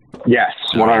 Yes,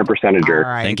 100% a jerk.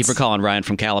 All right. Thank you for calling, Ryan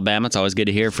from Calabama. It's always good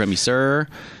to hear from you, sir.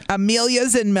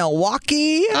 Amelia's in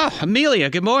Milwaukee. Oh, Amelia,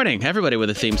 good morning. Everybody with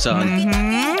a theme song.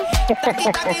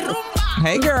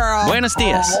 Hey, girl. Buenos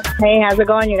dias. Hey, how's it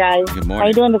going, you guys? Good morning. How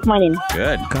you doing this morning?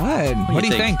 Good. Good. What do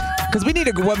you think? Because we need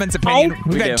a woman's opinion.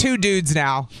 We've got two dudes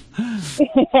now.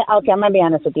 Okay, I'm going to be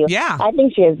honest with you. Yeah. I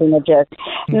think she has been a jerk.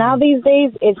 Now these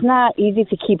days, it's not easy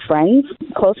to keep friends,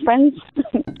 close friends,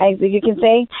 as you can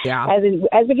say. Yeah.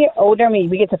 As we get older,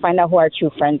 we get to find out who our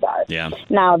true friends are. Yeah.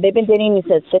 Now, they've been dating, you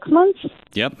said 6 months?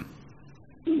 Yep.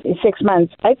 6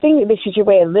 months. I think that she should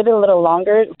wait a little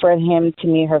longer for him to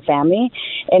meet her family.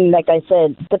 And like I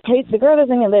said, the girl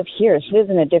doesn't even live here. She lives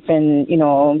in a different,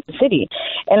 city.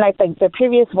 And like the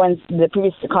previous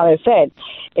caller said,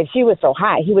 if she was so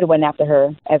hot, he would have went after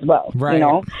her as well. Right. You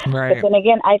know. Right. But then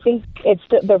again, I think it's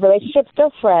the relationship's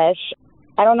still fresh.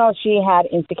 I don't know if she had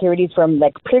insecurities from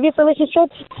like previous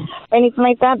relationships or anything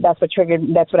like that. That's what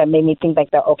made me think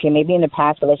like that. Okay, maybe in the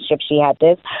past relationship she had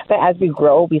this, but as we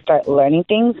grow, we start learning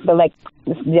things. But like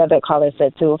the other caller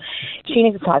said too, she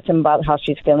needs to talk to him about how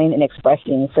she's feeling and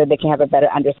expressing so they can have a better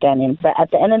understanding. But at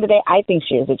the end of the day, I think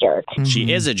she is a jerk.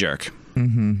 She is a jerk.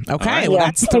 Mm-hmm. Okay, All right. well,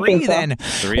 that's three then.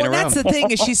 Three in a row. That's the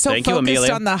thing is she's so Thank you, focused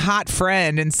Amelia. on the hot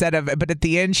friend but at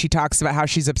the end she talks about how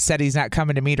she's upset he's not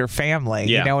coming to meet her family,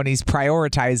 Yeah. and he's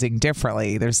prioritizing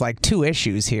differently. There's like two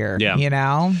issues here,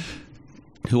 Yeah.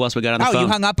 Who else we got on the phone? Oh, you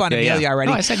hung up on Amelia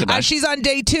already. Oh, I said goodbye. She's on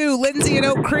day 2, Lindsay in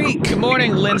Oak Creek. Good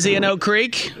morning, Lindsay in Oak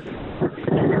Creek.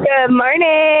 Good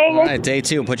morning. All right, day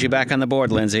 2. We'll put you back on the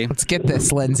board, Lindsay. Let's get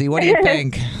this, Lindsay. What do you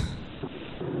think?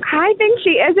 I think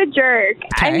she is a jerk.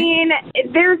 Okay. I mean,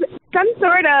 there's some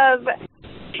sort of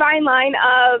fine line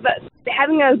of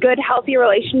having a good, healthy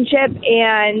relationship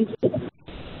and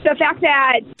the fact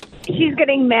that she's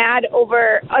getting mad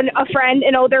over an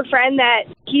older friend that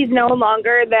he's no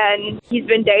longer than he's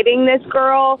been dating this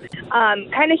girl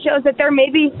kind of shows that there may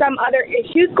be some other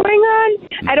issues going on.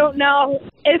 I don't know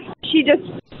if she just,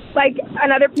 like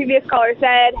another previous caller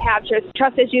said, have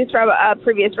trust issues from a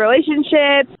previous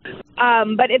relationship.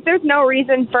 But if there's no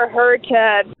reason for her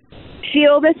to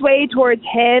feel this way towards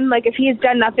him, like if he's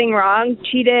done nothing wrong,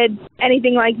 cheated,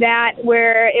 anything like that,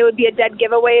 where it would be a dead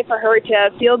giveaway for her to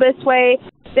feel this way,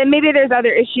 then maybe there's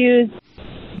other issues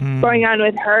going on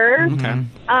with her. Okay.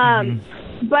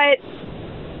 But,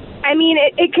 I mean,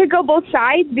 it could go both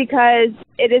sides because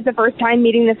it is the first time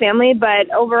meeting the family,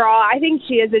 but overall, I think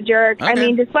she is a jerk. Okay. I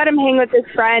mean, just let him hang with his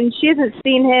friend. He hasn't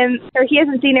seen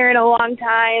her in a long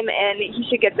time, and he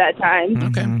should get that time.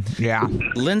 Okay. Yeah.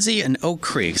 Lindsay in Oak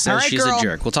Creek says All right, she's girl. a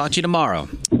jerk. We'll talk to you tomorrow.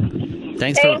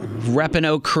 Thanks for repping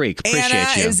Oak Creek. Appreciate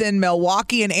Anna you. is in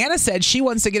Milwaukee, and Anna said she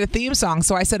wants to get a theme song.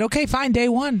 So I said, okay, fine, day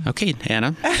 1. Okay,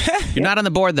 Anna. You're not on the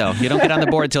board, though. You don't get on the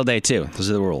board till day 2. Those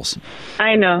are the rules.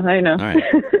 I know. All right.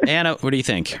 Anna, what do you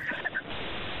think?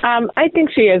 I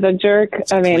think she is a jerk.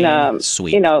 I mean,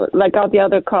 sweet. like all the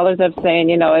other callers have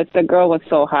saying, if the girl was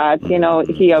so hot,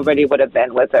 he already would have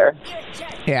been with her.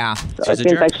 Yeah. So it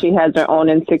seems like she has her own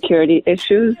insecurity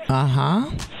issues. Uh-huh.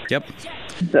 Yep.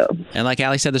 So. And like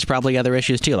Allie said, there's probably other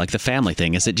issues too, like the family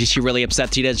thing. Is she really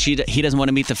upset he doesn't want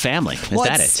to meet the family? Is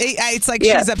that it? It's like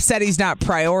she's upset he's not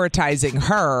prioritizing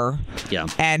her. Yeah.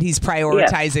 And he's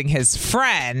prioritizing his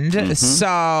friend. Mm-hmm.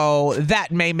 So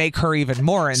that may make her even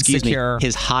more insecure. Excuse me,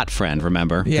 his hot friend,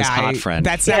 remember? Yeah, his hot friend.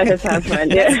 That's his hot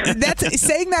friend. Yeah. That's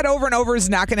saying that over and over is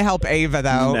not going to help Ava,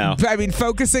 though. No. I mean,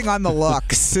 focusing on the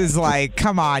looks is like,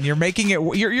 come on, you're making it.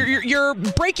 You're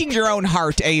breaking your own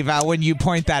heart, Ava, when you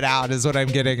point that out. Is what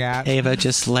I'm getting at. Ava,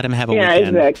 just let him have a Yeah,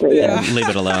 weekend. exactly. Yeah. Leave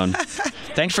it alone.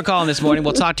 Thanks for calling this morning.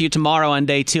 We'll talk to you tomorrow on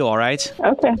day 2. All right.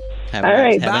 Okay. Have All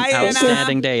right. an Bye, Anna.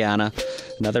 outstanding day, Anna.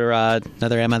 Another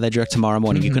Am I the Jerk tomorrow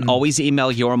morning. You can always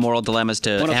email your moral dilemmas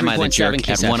to Am I the Jerk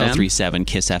at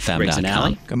 1037kissfm.com. Riggs and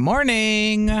Alley. Good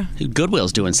morning.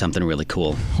 Goodwill's doing something really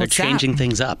cool. They're changing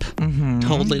things up.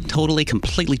 Totally,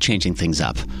 completely changing things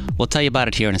up. We'll tell you about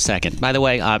it here in a second. By the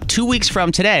way, 2 weeks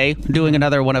from today, we're doing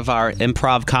another one of our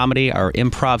improv comedy, our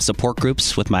improv support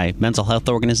groups with my mental health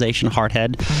organization,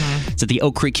 Hearthead. It's at the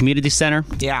Oak Creek Community Center.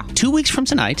 Yeah. 2 weeks from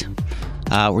tonight.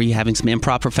 Where you're having some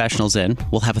improv professionals in.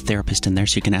 We'll have a therapist in there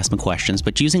so you can ask them questions,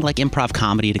 but using like improv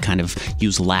comedy to kind of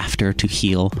use laughter to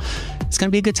heal. It's going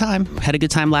to be a good time. Had a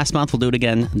good time last month. We'll do it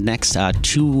again next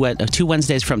 2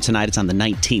 Wednesdays from tonight. It's on the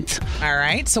 19th. All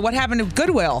right. So what happened to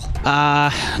Goodwill?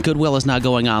 Goodwill is not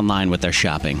going online with their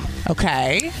shopping.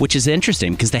 Okay. Which is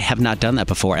interesting because they have not done that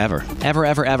before ever.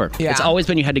 Ever. Yeah. It's always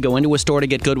been you had to go into a store to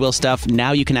get Goodwill stuff.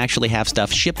 Now you can actually have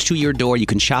stuff shipped to your door. You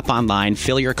can shop online,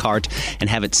 fill your cart, and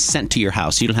have it sent to your house.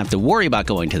 So you don't have to worry about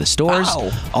going to the stores.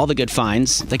 All the good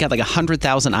finds. They got like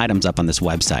 100,000 items up on this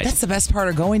website. That's the best part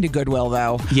of going to Goodwill,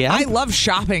 though. Yeah. I love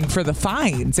shopping for the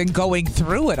finds and going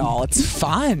through it all. It's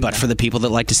fun. But for the people that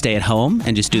like to stay at home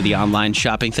and just do the online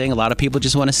shopping thing, a lot of people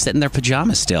just want to sit in their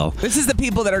pajamas still. This is the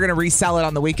people that are going to resell it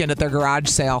on the weekend at their garage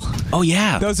sale. Oh,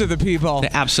 yeah. Those are the people. They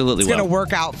absolutely will. It's going to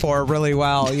work out for really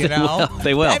well, you know?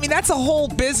 They will. I mean, that's a whole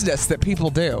business that people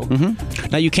do.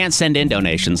 Now, you can't send in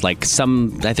donations. Like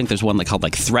I think there's one called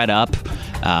ThredUp.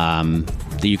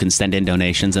 That you can send in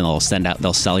donations and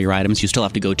they'll sell your items. You still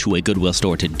have to go to a Goodwill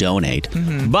store to donate.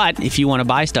 But if you want to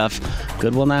buy stuff,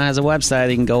 Goodwill now has a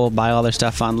website. You can go buy all their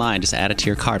stuff online. Just add it to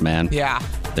your cart, man. Yeah.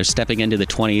 They're stepping into the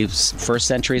 21st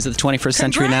century. Is it the 21st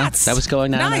century now? Is that what's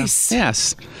going on? Nice. Now?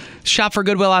 Yes. Shop for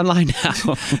Goodwill online now.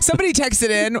 Somebody texted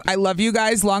in, I love you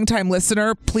guys, longtime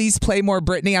listener. Please play more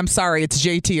Britney. I'm sorry, it's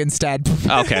JT instead.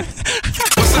 Okay.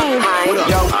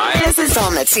 Hi. This is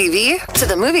on the TV, to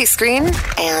the movie screen,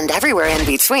 and everywhere in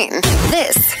between.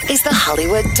 This is the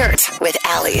Hollywood Dirt with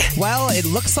Allie. Well, it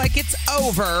looks like it's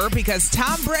over because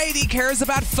Tom Brady cares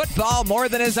about football more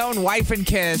than his own wife and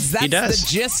kids. That's he does. The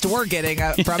gist we're getting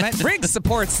from it. Riggs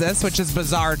supports this, which is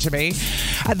bizarre to me.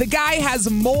 The guy has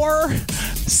more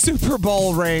Super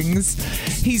Bowl rings.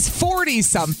 He's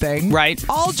 40-something. Right.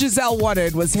 All Giselle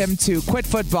wanted was him to quit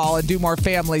football and do more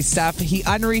family stuff. He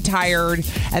unretired,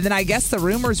 and then I guess the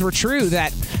rumors were true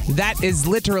that is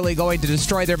literally going to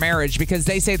destroy their marriage because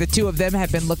they say the two of them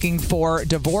have been looking for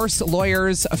divorce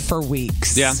lawyers for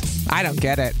weeks. Yeah. I don't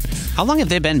get it. How long have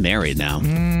they been married now?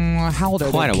 How old are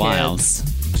Quite their a while. kids?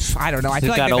 I don't know. I They've feel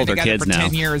like got they've older been together kids for now.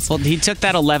 10 years. Well, he took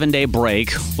that 11-day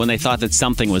break when they thought that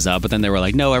something was up, but then they were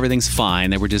like, no, everything's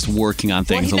fine. They were just working on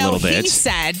things a little bit. He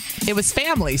said it was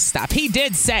family stuff. He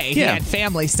did say he had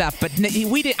family stuff, but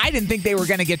I didn't think they were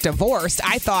going to get divorced.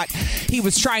 I thought he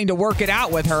was trying to work it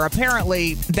out with her.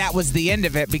 Apparently, that was the end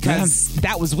of it because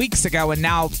that was weeks ago, and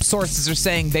now sources are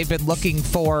saying they've been looking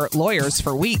for lawyers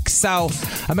for weeks. So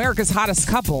America's hottest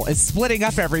couple is splitting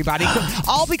up everybody,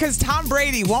 all because Tom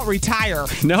Brady won't retire.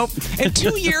 Nope. In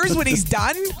 2 years when he's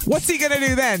done, what's he going to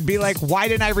do then? Be like, why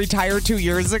didn't I retire 2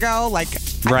 years ago? Like,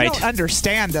 I don't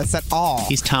understand this at all.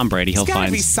 He's Tom Brady. He'll There's got find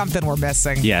to be something we're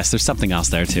missing. Yes, there's something else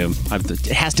there too. It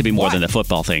has to be more than the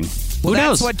football thing. Well, Who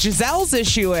knows? That's what Giselle's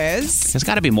issue is. There's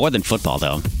got to be more than football,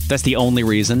 though. That's the only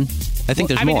reason. I think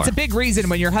there's more. It's a big reason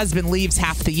when your husband leaves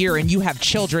half the year and you have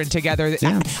children together.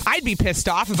 Yeah. I'd be pissed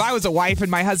off if I was a wife and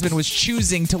my husband was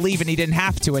choosing to leave and he didn't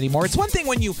have to anymore. It's one thing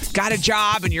when you got a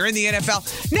job and you're in the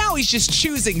NFL. Now he's just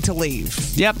choosing to leave.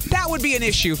 Yep. That would be an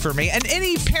issue for me. And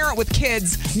any parent with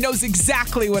kids knows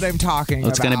exactly what I'm talking about.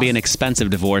 It's going to be an expensive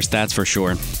divorce, that's for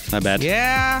sure. I bet.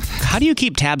 Yeah. How do you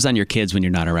keep tabs on your kids when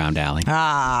you're not around, Allie?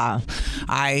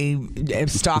 I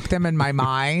stalk them in my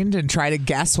mind and try to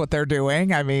guess what they're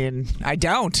doing. I mean, I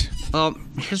don't. Well,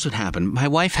 here's what happened. My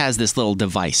wife has this little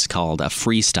device called a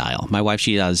Freestyle. My wife,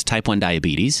 she has type 1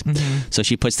 diabetes. So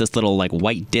she puts this little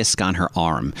white disc on her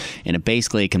arm, and it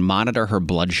basically can monitor her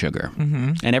blood sugar.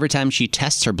 And every time she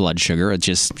tests her blood sugar,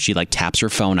 she taps her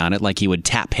phone on it like you would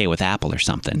tap pay with Apple or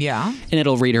something. Yeah. And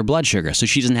it'll read her blood sugar, so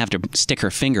she doesn't have to stick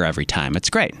her finger every time. It's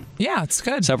great. Yeah, it's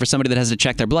good. So for somebody that has to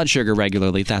check their blood sugar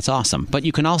regularly, that's awesome. But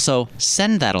you can also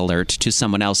send that alert to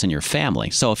someone else in your family.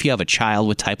 So if you have a child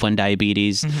with type 1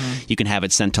 diabetes, you can have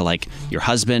it sent to your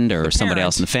husband or somebody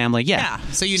else in the family. Yeah.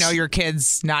 So you know your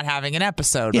kid's not having an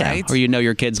episode, yeah. right? Or you know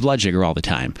your kid's blood sugar all the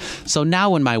time. So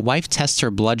now when my wife tests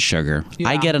her blood sugar,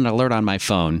 I get an alert on my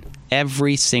phone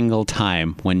every single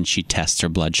time when she tests her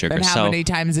blood sugar. And how many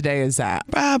times a day is that?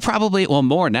 Probably,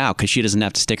 more now because she doesn't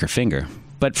have to stick her finger.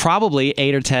 But probably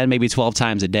 8 or 10, maybe 12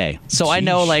 times a day. So I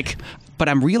know but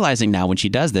I'm realizing now when she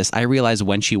does this, I realize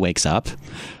when she wakes up.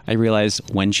 I realize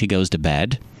when she goes to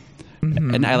bed.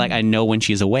 And I know when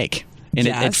she's awake. And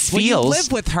Yes. it feels... When you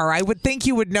live with her, I would think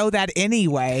you would know that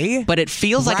anyway. But it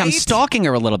feels like I'm Right? stalking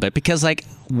her a little bit because, like,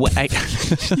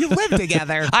 You live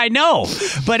together. I know,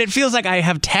 but it feels like I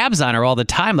have tabs on her all the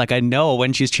time. Like I know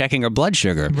when she's checking her blood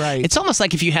sugar. Right. It's almost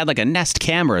like if you had like a Nest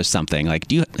camera or something. Like,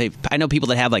 I know people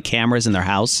that have like cameras in their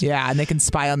house. Yeah, and they can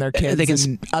spy on their kids They can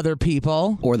and other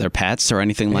people. Or their pets or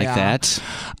anything like Yeah. that.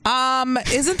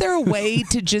 Isn't there a way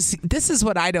to just? This is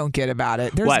what I don't get about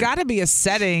it. There's What? got to be a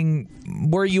setting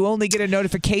where you only get a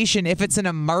notification if it's an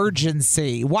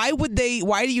emergency. Why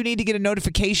do you need to get a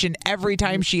notification every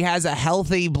time she has a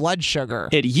healthy blood sugar?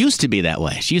 It used to be that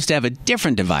way. She used to have a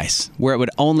different device where it would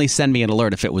only send me an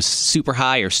alert if it was super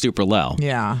high or super low.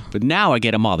 Yeah. But now I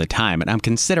get them all the time, and I'm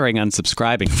considering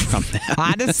unsubscribing from them.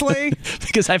 Honestly,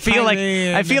 because I feel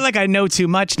like I know too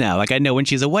much now. Like I know when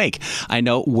she's awake. I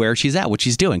know where she's at, what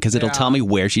she's doing, because it'll tell me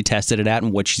where she tested it at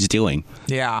and what she's doing.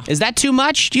 Yeah. Is that too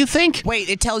much? Do you think? Wait,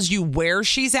 it tells you where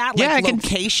she's at, Yeah, like I can-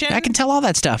 location? I can tell all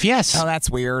that stuff. Yes. Oh, that's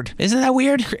weird. Isn't that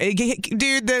weird?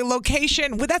 Dude, the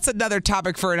location, well, that's another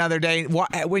topic for another day.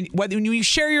 When you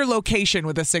share your location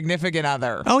with a significant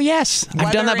other. Oh, yes.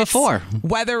 I've done that before.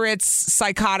 Whether it's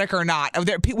psychotic or not.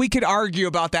 We could argue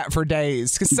about that for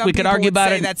days. Because some We could people argue would about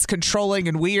say it. that's controlling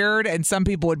and weird, and some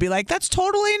people would be like, that's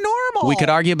totally normal. We could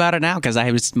argue about it now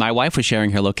because my wife was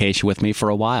sharing her location with me for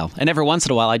a while. And every once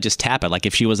in a while, I'd just tap it. Like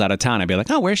if she was out of town, I'd be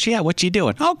like, oh, where's she at? What's she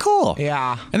doing? Oh, cool.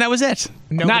 Yeah. And that was it.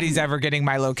 Nobody's ever getting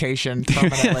my location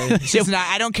permanently. It's just not,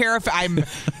 I don't care if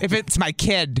it's my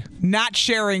kid not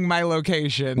sharing my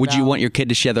location. Would you want your kid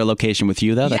to share their location with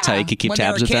you, though? That's how you could keep when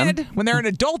tabs they're a with kid, them? When they're an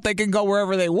adult, they can go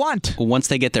wherever they want. Well, once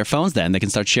they get their phones, then they can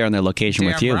start sharing their location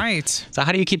with Damn you. right. So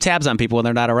how do you keep tabs on people when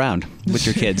they're not around with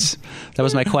your kids? That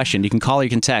was my question. You can call or you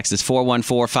can text. It's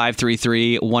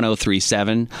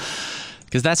 414-533-1037.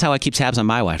 Because that's how I keep tabs on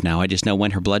my wife now. I just know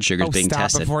when her blood sugar is being stop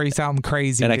tested. before you sound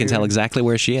crazy. And I can dude. tell exactly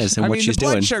where she is and what she's the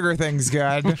blood doing. sugar thing's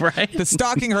good. Right. The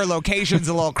stalking her location's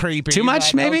a little creepy. Too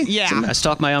much, but- maybe? Yeah. I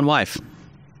stalk my own wife.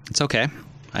 It's okay.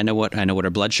 I know what her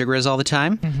blood sugar is all the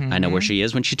time. I know where she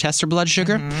is when she tests her blood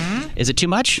sugar. Is it too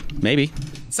much? Maybe.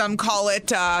 Some call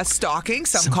it stalking.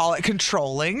 Some call it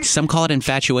controlling. Some call it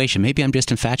infatuation. Maybe I'm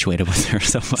just infatuated with her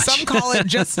so much. Some call it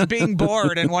just being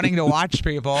bored and wanting to watch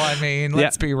people. I mean,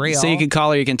 let's be real. So you can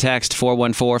call or you can text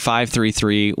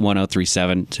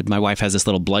 414-533-1037. My wife has this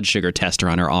little blood sugar tester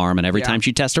on her arm, and every time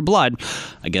she tests her blood,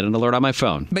 I get an alert on my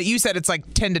phone. But you said it's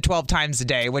like 10 to 12 times a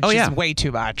day, which Oh, yeah. is way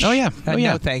too much. Oh, yeah. Oh,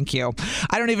 yeah. No, thank you.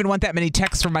 I don't even want that many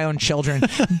texts from my own children.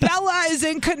 Bella is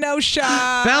in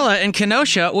Kenosha. Bella in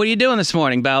Kenosha, what are you doing this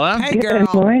morning, Bella? Hey, girl.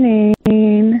 Good morning.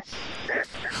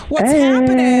 What's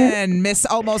happening? Miss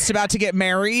almost about to get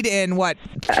married in,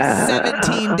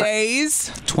 17 days?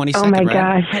 22nd, Oh, my right?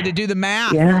 gosh. Had to do the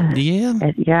math. Yeah.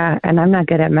 Yeah, and I'm not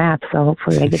good at math, so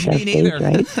hopefully I get that Me neither.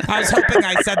 stage right. I was hoping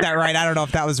I said that right. I don't know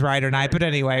if that was right or not. But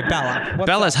anyway, Bella.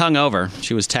 Bella's hungover.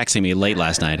 She was texting me late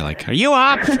last night, like, are you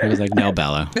up? I was like, no,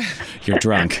 Bella. You're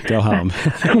drunk. Go home.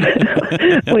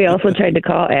 We also tried to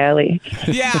call Allie.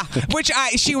 Yeah, which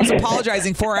she was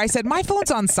apologizing for. I said, my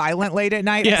phone's on silent late at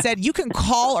night. I said, you can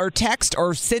call or text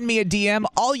or send me a DM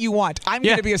all you want. I'm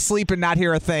going to be asleep and not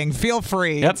hear a thing. Feel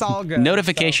free. Yep. It's all good.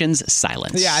 Notifications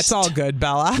silenced. Yeah, it's all good,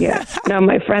 Bella. Yeah. No,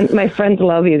 my friends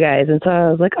love you guys, and so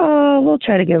I was like, oh, we'll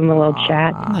try to give them a little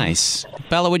chat. Nice.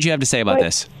 Bella, what'd you have to say about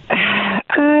this?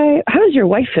 How does your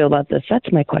wife feel about this?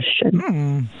 That's my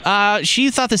question. She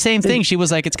thought the same thing. She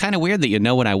was like, it's kind of weird that you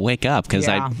know when I wake up because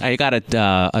I got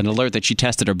an alert that she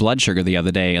tested her blood sugar the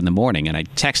other day in the morning, and I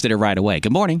texted her right away.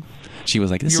 Good morning. She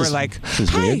was like, this is weird.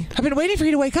 Hey, I've been waiting for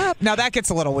you to wake up. Now that gets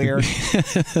a little weird.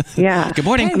 Yeah. Good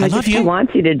morning. Hey, I love if she you.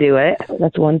 wants you to do it,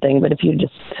 that's one thing. But if you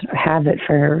just have it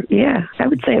for her, I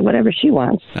would say whatever she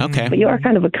wants. Okay. But you are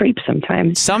kind of a creep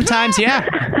sometimes. Sometimes, yeah.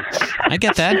 I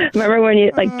get that. Remember when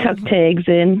you tuck tags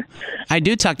in? I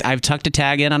do I've tucked a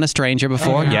tag in on a stranger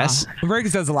before, yes.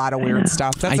 Riggs does a lot of weird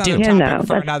stuff. That's I do. another topic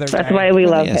for another day. That's why we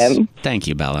love him. Thank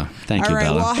you, Bella. Thank All you, right,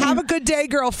 Bella. well, have a good day,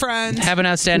 girlfriend. Have an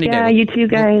outstanding day. Yeah, you too,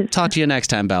 guys. We'll talk to you next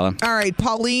time, Bella. All right,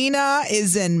 Paulina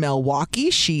is in Milwaukee.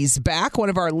 She's back, one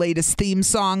of our latest theme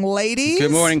song ladies.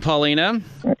 Good morning, Paulina.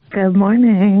 Good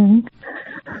morning.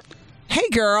 Hey,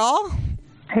 girl.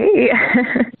 Hey.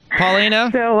 Paulina?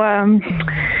 So,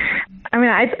 I mean,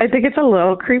 I think it's a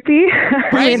little creepy.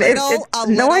 I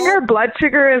mean, knowing her blood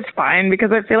sugar is fine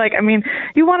because I feel like,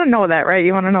 you want to know that, right?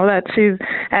 You want to know that she's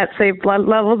at safe blood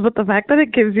levels, but the fact that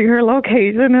it gives you her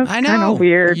location is kind of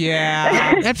weird.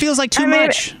 Yeah. That feels like too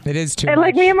much. It is too And much.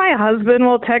 like me and my husband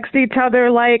will text each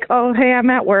other like, oh, hey, I'm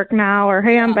at work now, or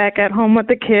hey, I'm back at home with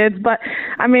the kids. But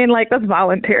that's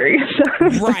voluntary.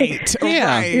 Right.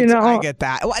 Yeah. Right. You know? I get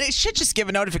that. Well, it should just give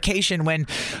a notification when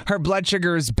her blood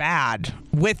sugar is bad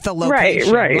with the location. Right,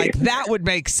 right. Like, that would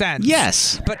make sense.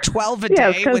 Yes. But 12 a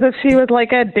Yes, day? because if she was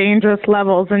like at dangerous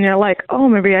levels and you're like, oh,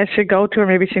 maybe I should go to her,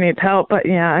 maybe she needs help. But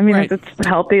yeah, I mean, if it's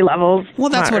healthy levels. Well,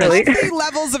 that's not what really. Healthy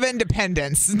levels of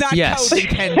independence, not Yes.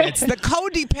 codependence. The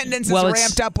codependence Well, is it's-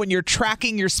 ramped up when you're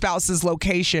tracking your spouse's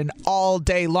location all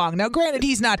day long. Now, granted,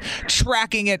 he's not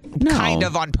tracking it kind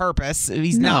of on purpose.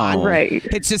 He's not. Right.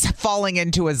 It's just falling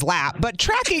into his lap. But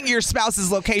tracking your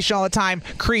spouse's location all the time,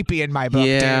 creepy in my book,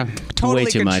 Yeah, dude. Totally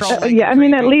way too much. controlling. Yeah, I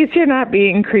mean, at least you're not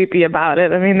being creepy about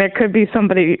it. I mean, there could be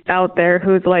somebody out there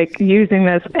who's like using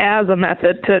this as a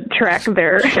method to track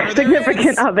their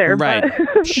significant other. Right.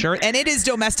 But Sure. And it is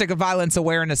Domestic Violence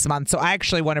Awareness Month, so I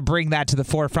actually want to bring that to the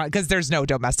forefront because there's no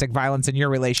domestic violence in your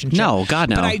relationship. No, God,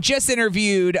 no. But I just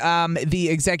interviewed the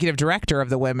executive director of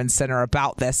the Women's Center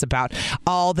about this, about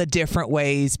all the different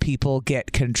ways people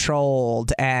get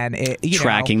controlled and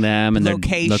Tracking them and their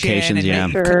locations, and yeah.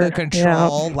 the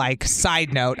control. Like,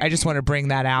 side note, I just want to bring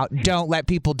that out. Don't let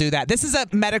people do that. This is a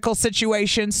medical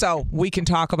situation, so we can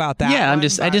talk about that. Yeah,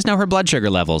 I just know her blood sugar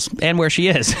levels and where she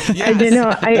is. I didn't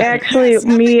know. I actually,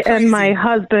 me and my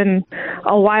husband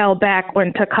a while back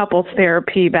went to couples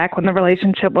therapy back when the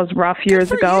relationship was rough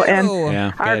years ago. And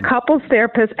Yeah, our good. couples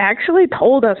therapist actually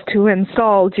told us to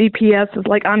install GPSs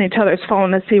like on each other's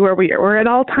phone to see where we were at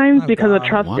all times because of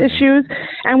trust issues.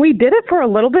 And we did it for a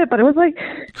little bit, but it was like,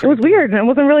 it was weird and it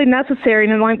wasn't really necessary.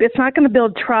 And like, it's not going to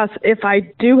build trust if I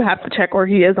do have to check where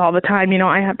he is all the time. You know,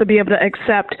 I have to be able to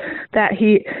accept that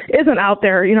he isn't out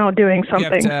there, you know, doing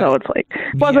something. So it's like,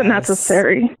 wasn't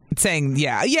necessary. Saying,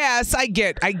 yes, I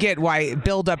get why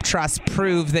build up trust,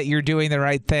 prove that you're doing the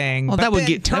right thing. Well, but that would then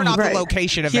get- turn off Right. the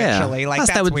location Yeah. eventually. Like, Plus,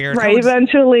 that that's would- weird. Right.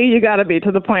 Eventually, you got to be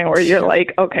to the point where you're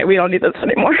like, okay, we don't need this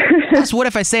anymore. Plus, what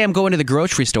if I say I'm going to the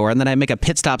grocery store and then I make a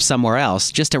pit stop somewhere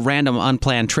else, just a random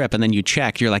unplanned trip, and then you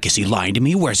check, you're like, is he lying to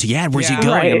me? Where's he at? Where's he going?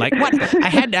 Right. I'm like,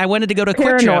 what? I wanted to go to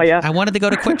Quick Trip. Paranoia. I wanted to go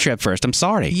to Quick Trip first. I'm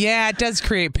sorry. Yeah, it does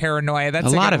create paranoia. That's a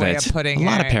a lot good of way it. of putting a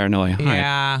lot of it. paranoia. All right.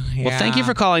 Yeah, Well, thank you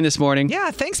for calling this morning.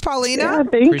 Yeah, thanks, Paulina. Yeah,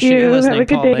 thank Appreciate you. listening, Have a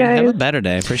good Paulina. day, guys. Have a better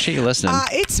day. Appreciate you listening.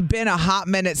 It's been a hot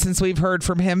minute since we've heard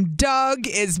from him. Doug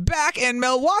is back in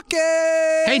Milwaukee.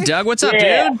 Hey, Doug, what's up,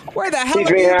 Yeah. dude? Where the hell Teach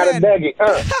have me you how to been? Dougie.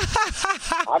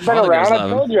 I've been All the around. girls I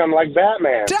love him. told you, I'm like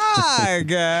Batman.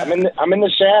 Doug, I'm in the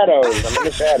shadows. I'm in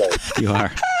the shadows. You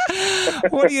are.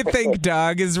 what do you think,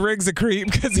 Doug? Is Riggs a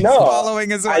creep because he's No, following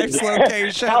his wife's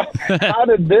location? How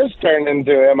did this turn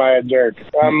into am I a jerk?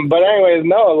 But anyways,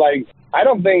 no, like, I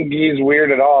don't think he's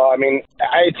weird at all. I mean,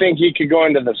 I think he could go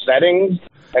into the settings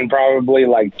and probably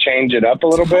like change it up a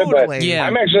little bit. But Yeah.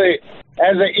 I'm actually,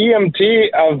 as an EMT,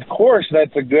 of course,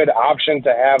 that's a good option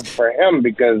to have for him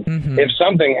because if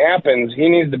something happens, he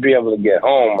needs to be able to get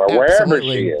home or wherever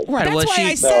she is. Right. That's well, why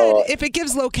I So- said if it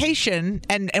gives location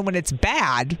and when it's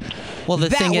bad, Well, the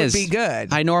that thing would is, be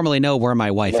good. I normally know where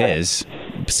my wife Right. is.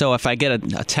 So if I get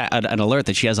an alert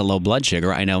that she has a low blood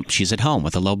sugar, I know she's at home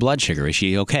with a low blood sugar. Is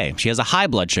she okay? She has a high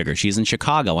blood sugar. She's in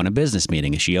Chicago on a business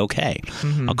meeting. Is she okay?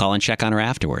 I'll call and check on her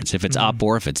afterwards. If it's up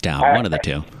or if it's down, one of the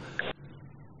two.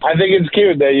 I think it's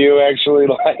cute that you actually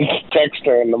like text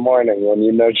her in the morning when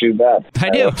you know she's up.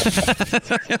 I do.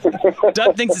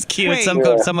 Doug thinks it's cute. Wait. Some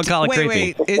call it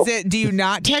creepy. Wait. Is it? Do you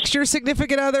not text your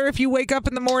significant other if you wake up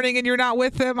in the morning and you're not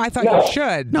with them? I thought you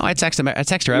should. No, I text her You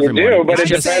every do, morning. but it It's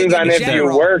just- depends on if you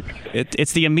general. work.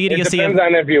 It's the It immediacy depends of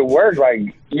on if you work. Like,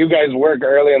 you guys work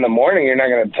early in the morning, you're not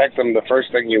going to text them the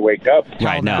first thing you wake up.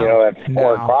 Right, no. You know, at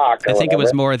 4 o'clock. I or think it was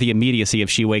whatever. more the immediacy if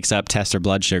she wakes up, tests her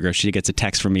blood sugar, she gets a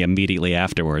text from me immediately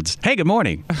afterwards. Hey, good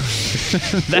morning.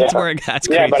 That's where it gets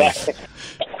creepy.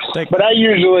 Yeah, but I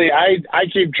usually I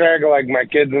keep track of like my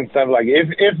kids and stuff. Like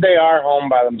if they are home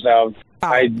by themselves,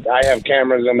 I have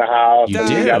cameras in the house. You and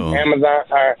do? we got Amazon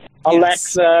or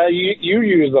Alexa. You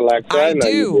use Alexa. I know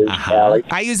you do. Allie.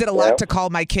 I use it a lot Yeah. to call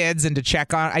my kids and to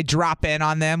check on. I drop in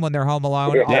on them when they're home alone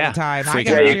all Yeah. the time. I Freak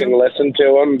got Yeah, you can listen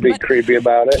to them, be creepy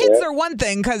about it. Kids yeah. are one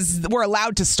thing because we're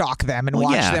allowed to stalk them and Well,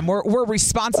 watch yeah. them. We're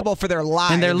responsible for their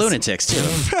lives. And they're lunatics, too.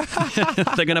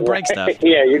 They're going to break stuff.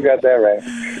 Yeah, you got that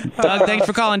right. Doug, thanks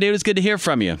for calling, dude. It's good to hear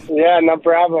from you. Yeah, no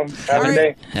problem. Have a good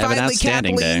day. Have an Finally,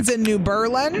 outstanding day. Kathleen's in New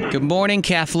Berlin. Good morning,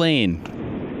 Kathleen.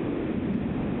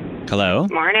 Hello?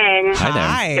 Morning. Hi there.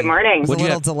 Hi. Good morning. There's a What'd you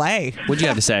little have- delay. What'd you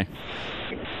have to say?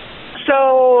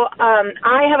 So,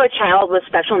 I have a child with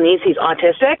special needs. He's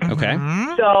autistic. Okay.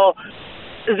 So,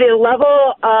 the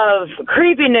level of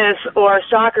creepiness or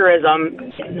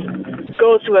stalkerism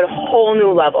goes to a whole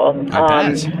new level.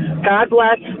 I bet. God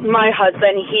bless my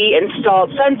husband. He installed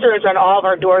sensors on all of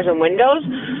our doors and windows.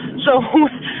 So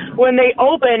when they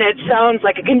open, it sounds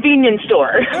like a convenience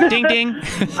store. Ding, ding.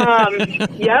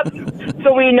 Yep.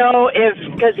 So we know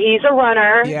because he's a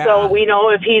runner, Yeah. so we know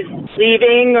if he's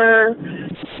leaving or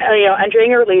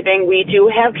entering or leaving. We do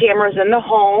have cameras in the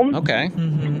home. Okay.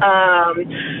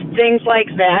 Things like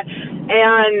that.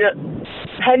 And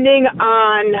depending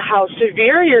on how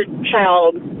severe your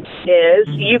child is,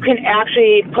 you can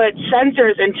actually put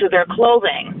sensors into their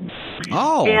clothing.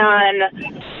 Oh. And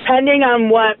depending on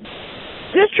what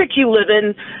district you live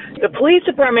in, the police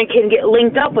department can get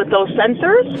linked up with those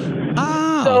sensors.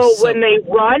 So when they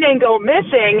run and go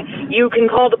missing, you can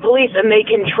call the police and they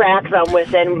can track them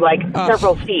within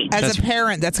several feet. As a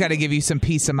parent, that's got to give you some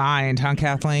peace of mind, huh,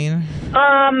 Kathleen?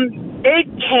 It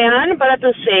can, but at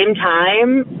the same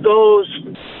time, those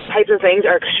types of things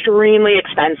are extremely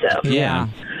expensive. Yeah.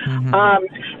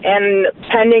 And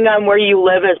depending on where you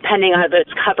live is depending on if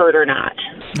it's covered or not.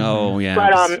 Oh, yeah.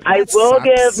 But I will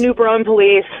give New Bern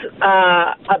Police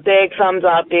a big thumbs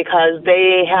up because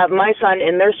they have my son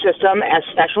in their system as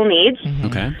special needs.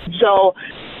 Okay. So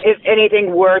if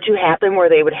anything were to happen where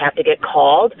they would have to get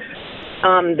called,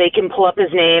 they can pull up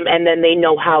his name and then they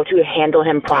know how to handle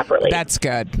him properly. That's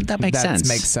good. That makes sense.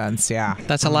 Makes sense, yeah.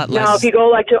 That's a lot less. Now, if you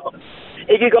go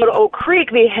to Oak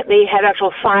Creek, they have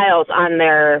actual files on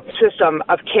their system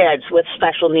of kids with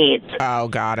special needs. Oh,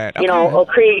 got it. You know, Oak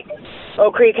Creek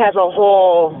has a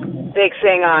whole big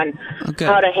thing on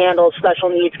how to handle special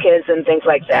needs kids and things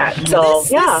like that. So,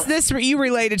 you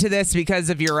related to this because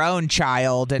of your own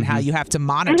child and how you have to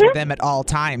monitor them at all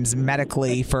times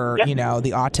medically for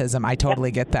the autism. I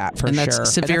totally get that for and sure.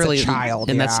 That's severely, that's a child,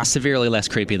 and that's severely less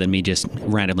creepy than me just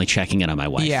randomly checking in on my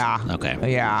wife. Yeah.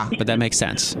 Okay. Yeah. But that makes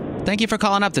sense. Thank you for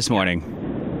calling up this morning.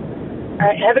 All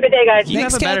right, have a good day, guys. You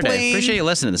have a better day. Appreciate you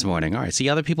listening this morning. All right, see,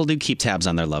 other people do keep tabs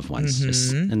on their loved ones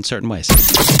just in certain ways.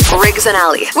 Riggs and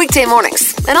Alley, weekday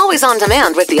mornings, and always on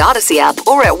demand with the Odyssey app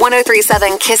or at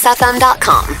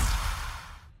 1037kissfm.com.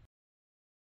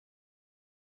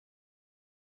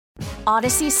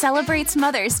 Odyssey celebrates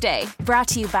Mother's Day, brought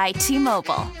to you by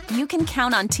T-Mobile. You can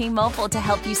count on T-Mobile to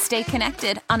help you stay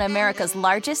connected on America's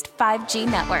largest 5G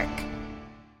network.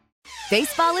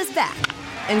 Baseball is back,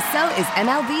 and so is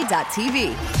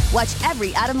MLB.tv. Watch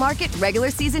every out-of-market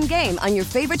regular season game on your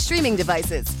favorite streaming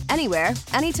devices, anywhere,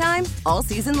 anytime, all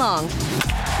season long.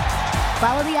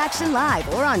 Follow the action live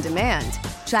or on demand.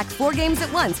 Track 4 games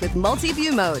at once with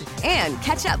multi-view mode and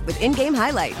catch up with in-game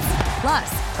highlights.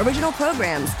 Plus, original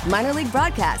programs, minor league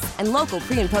broadcasts, and local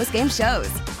pre- and post-game shows.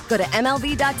 Go to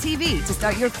MLB.tv to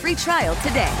start your free trial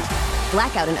today.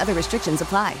 Blackout and other restrictions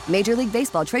apply. Major League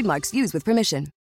Baseball trademarks used with permission.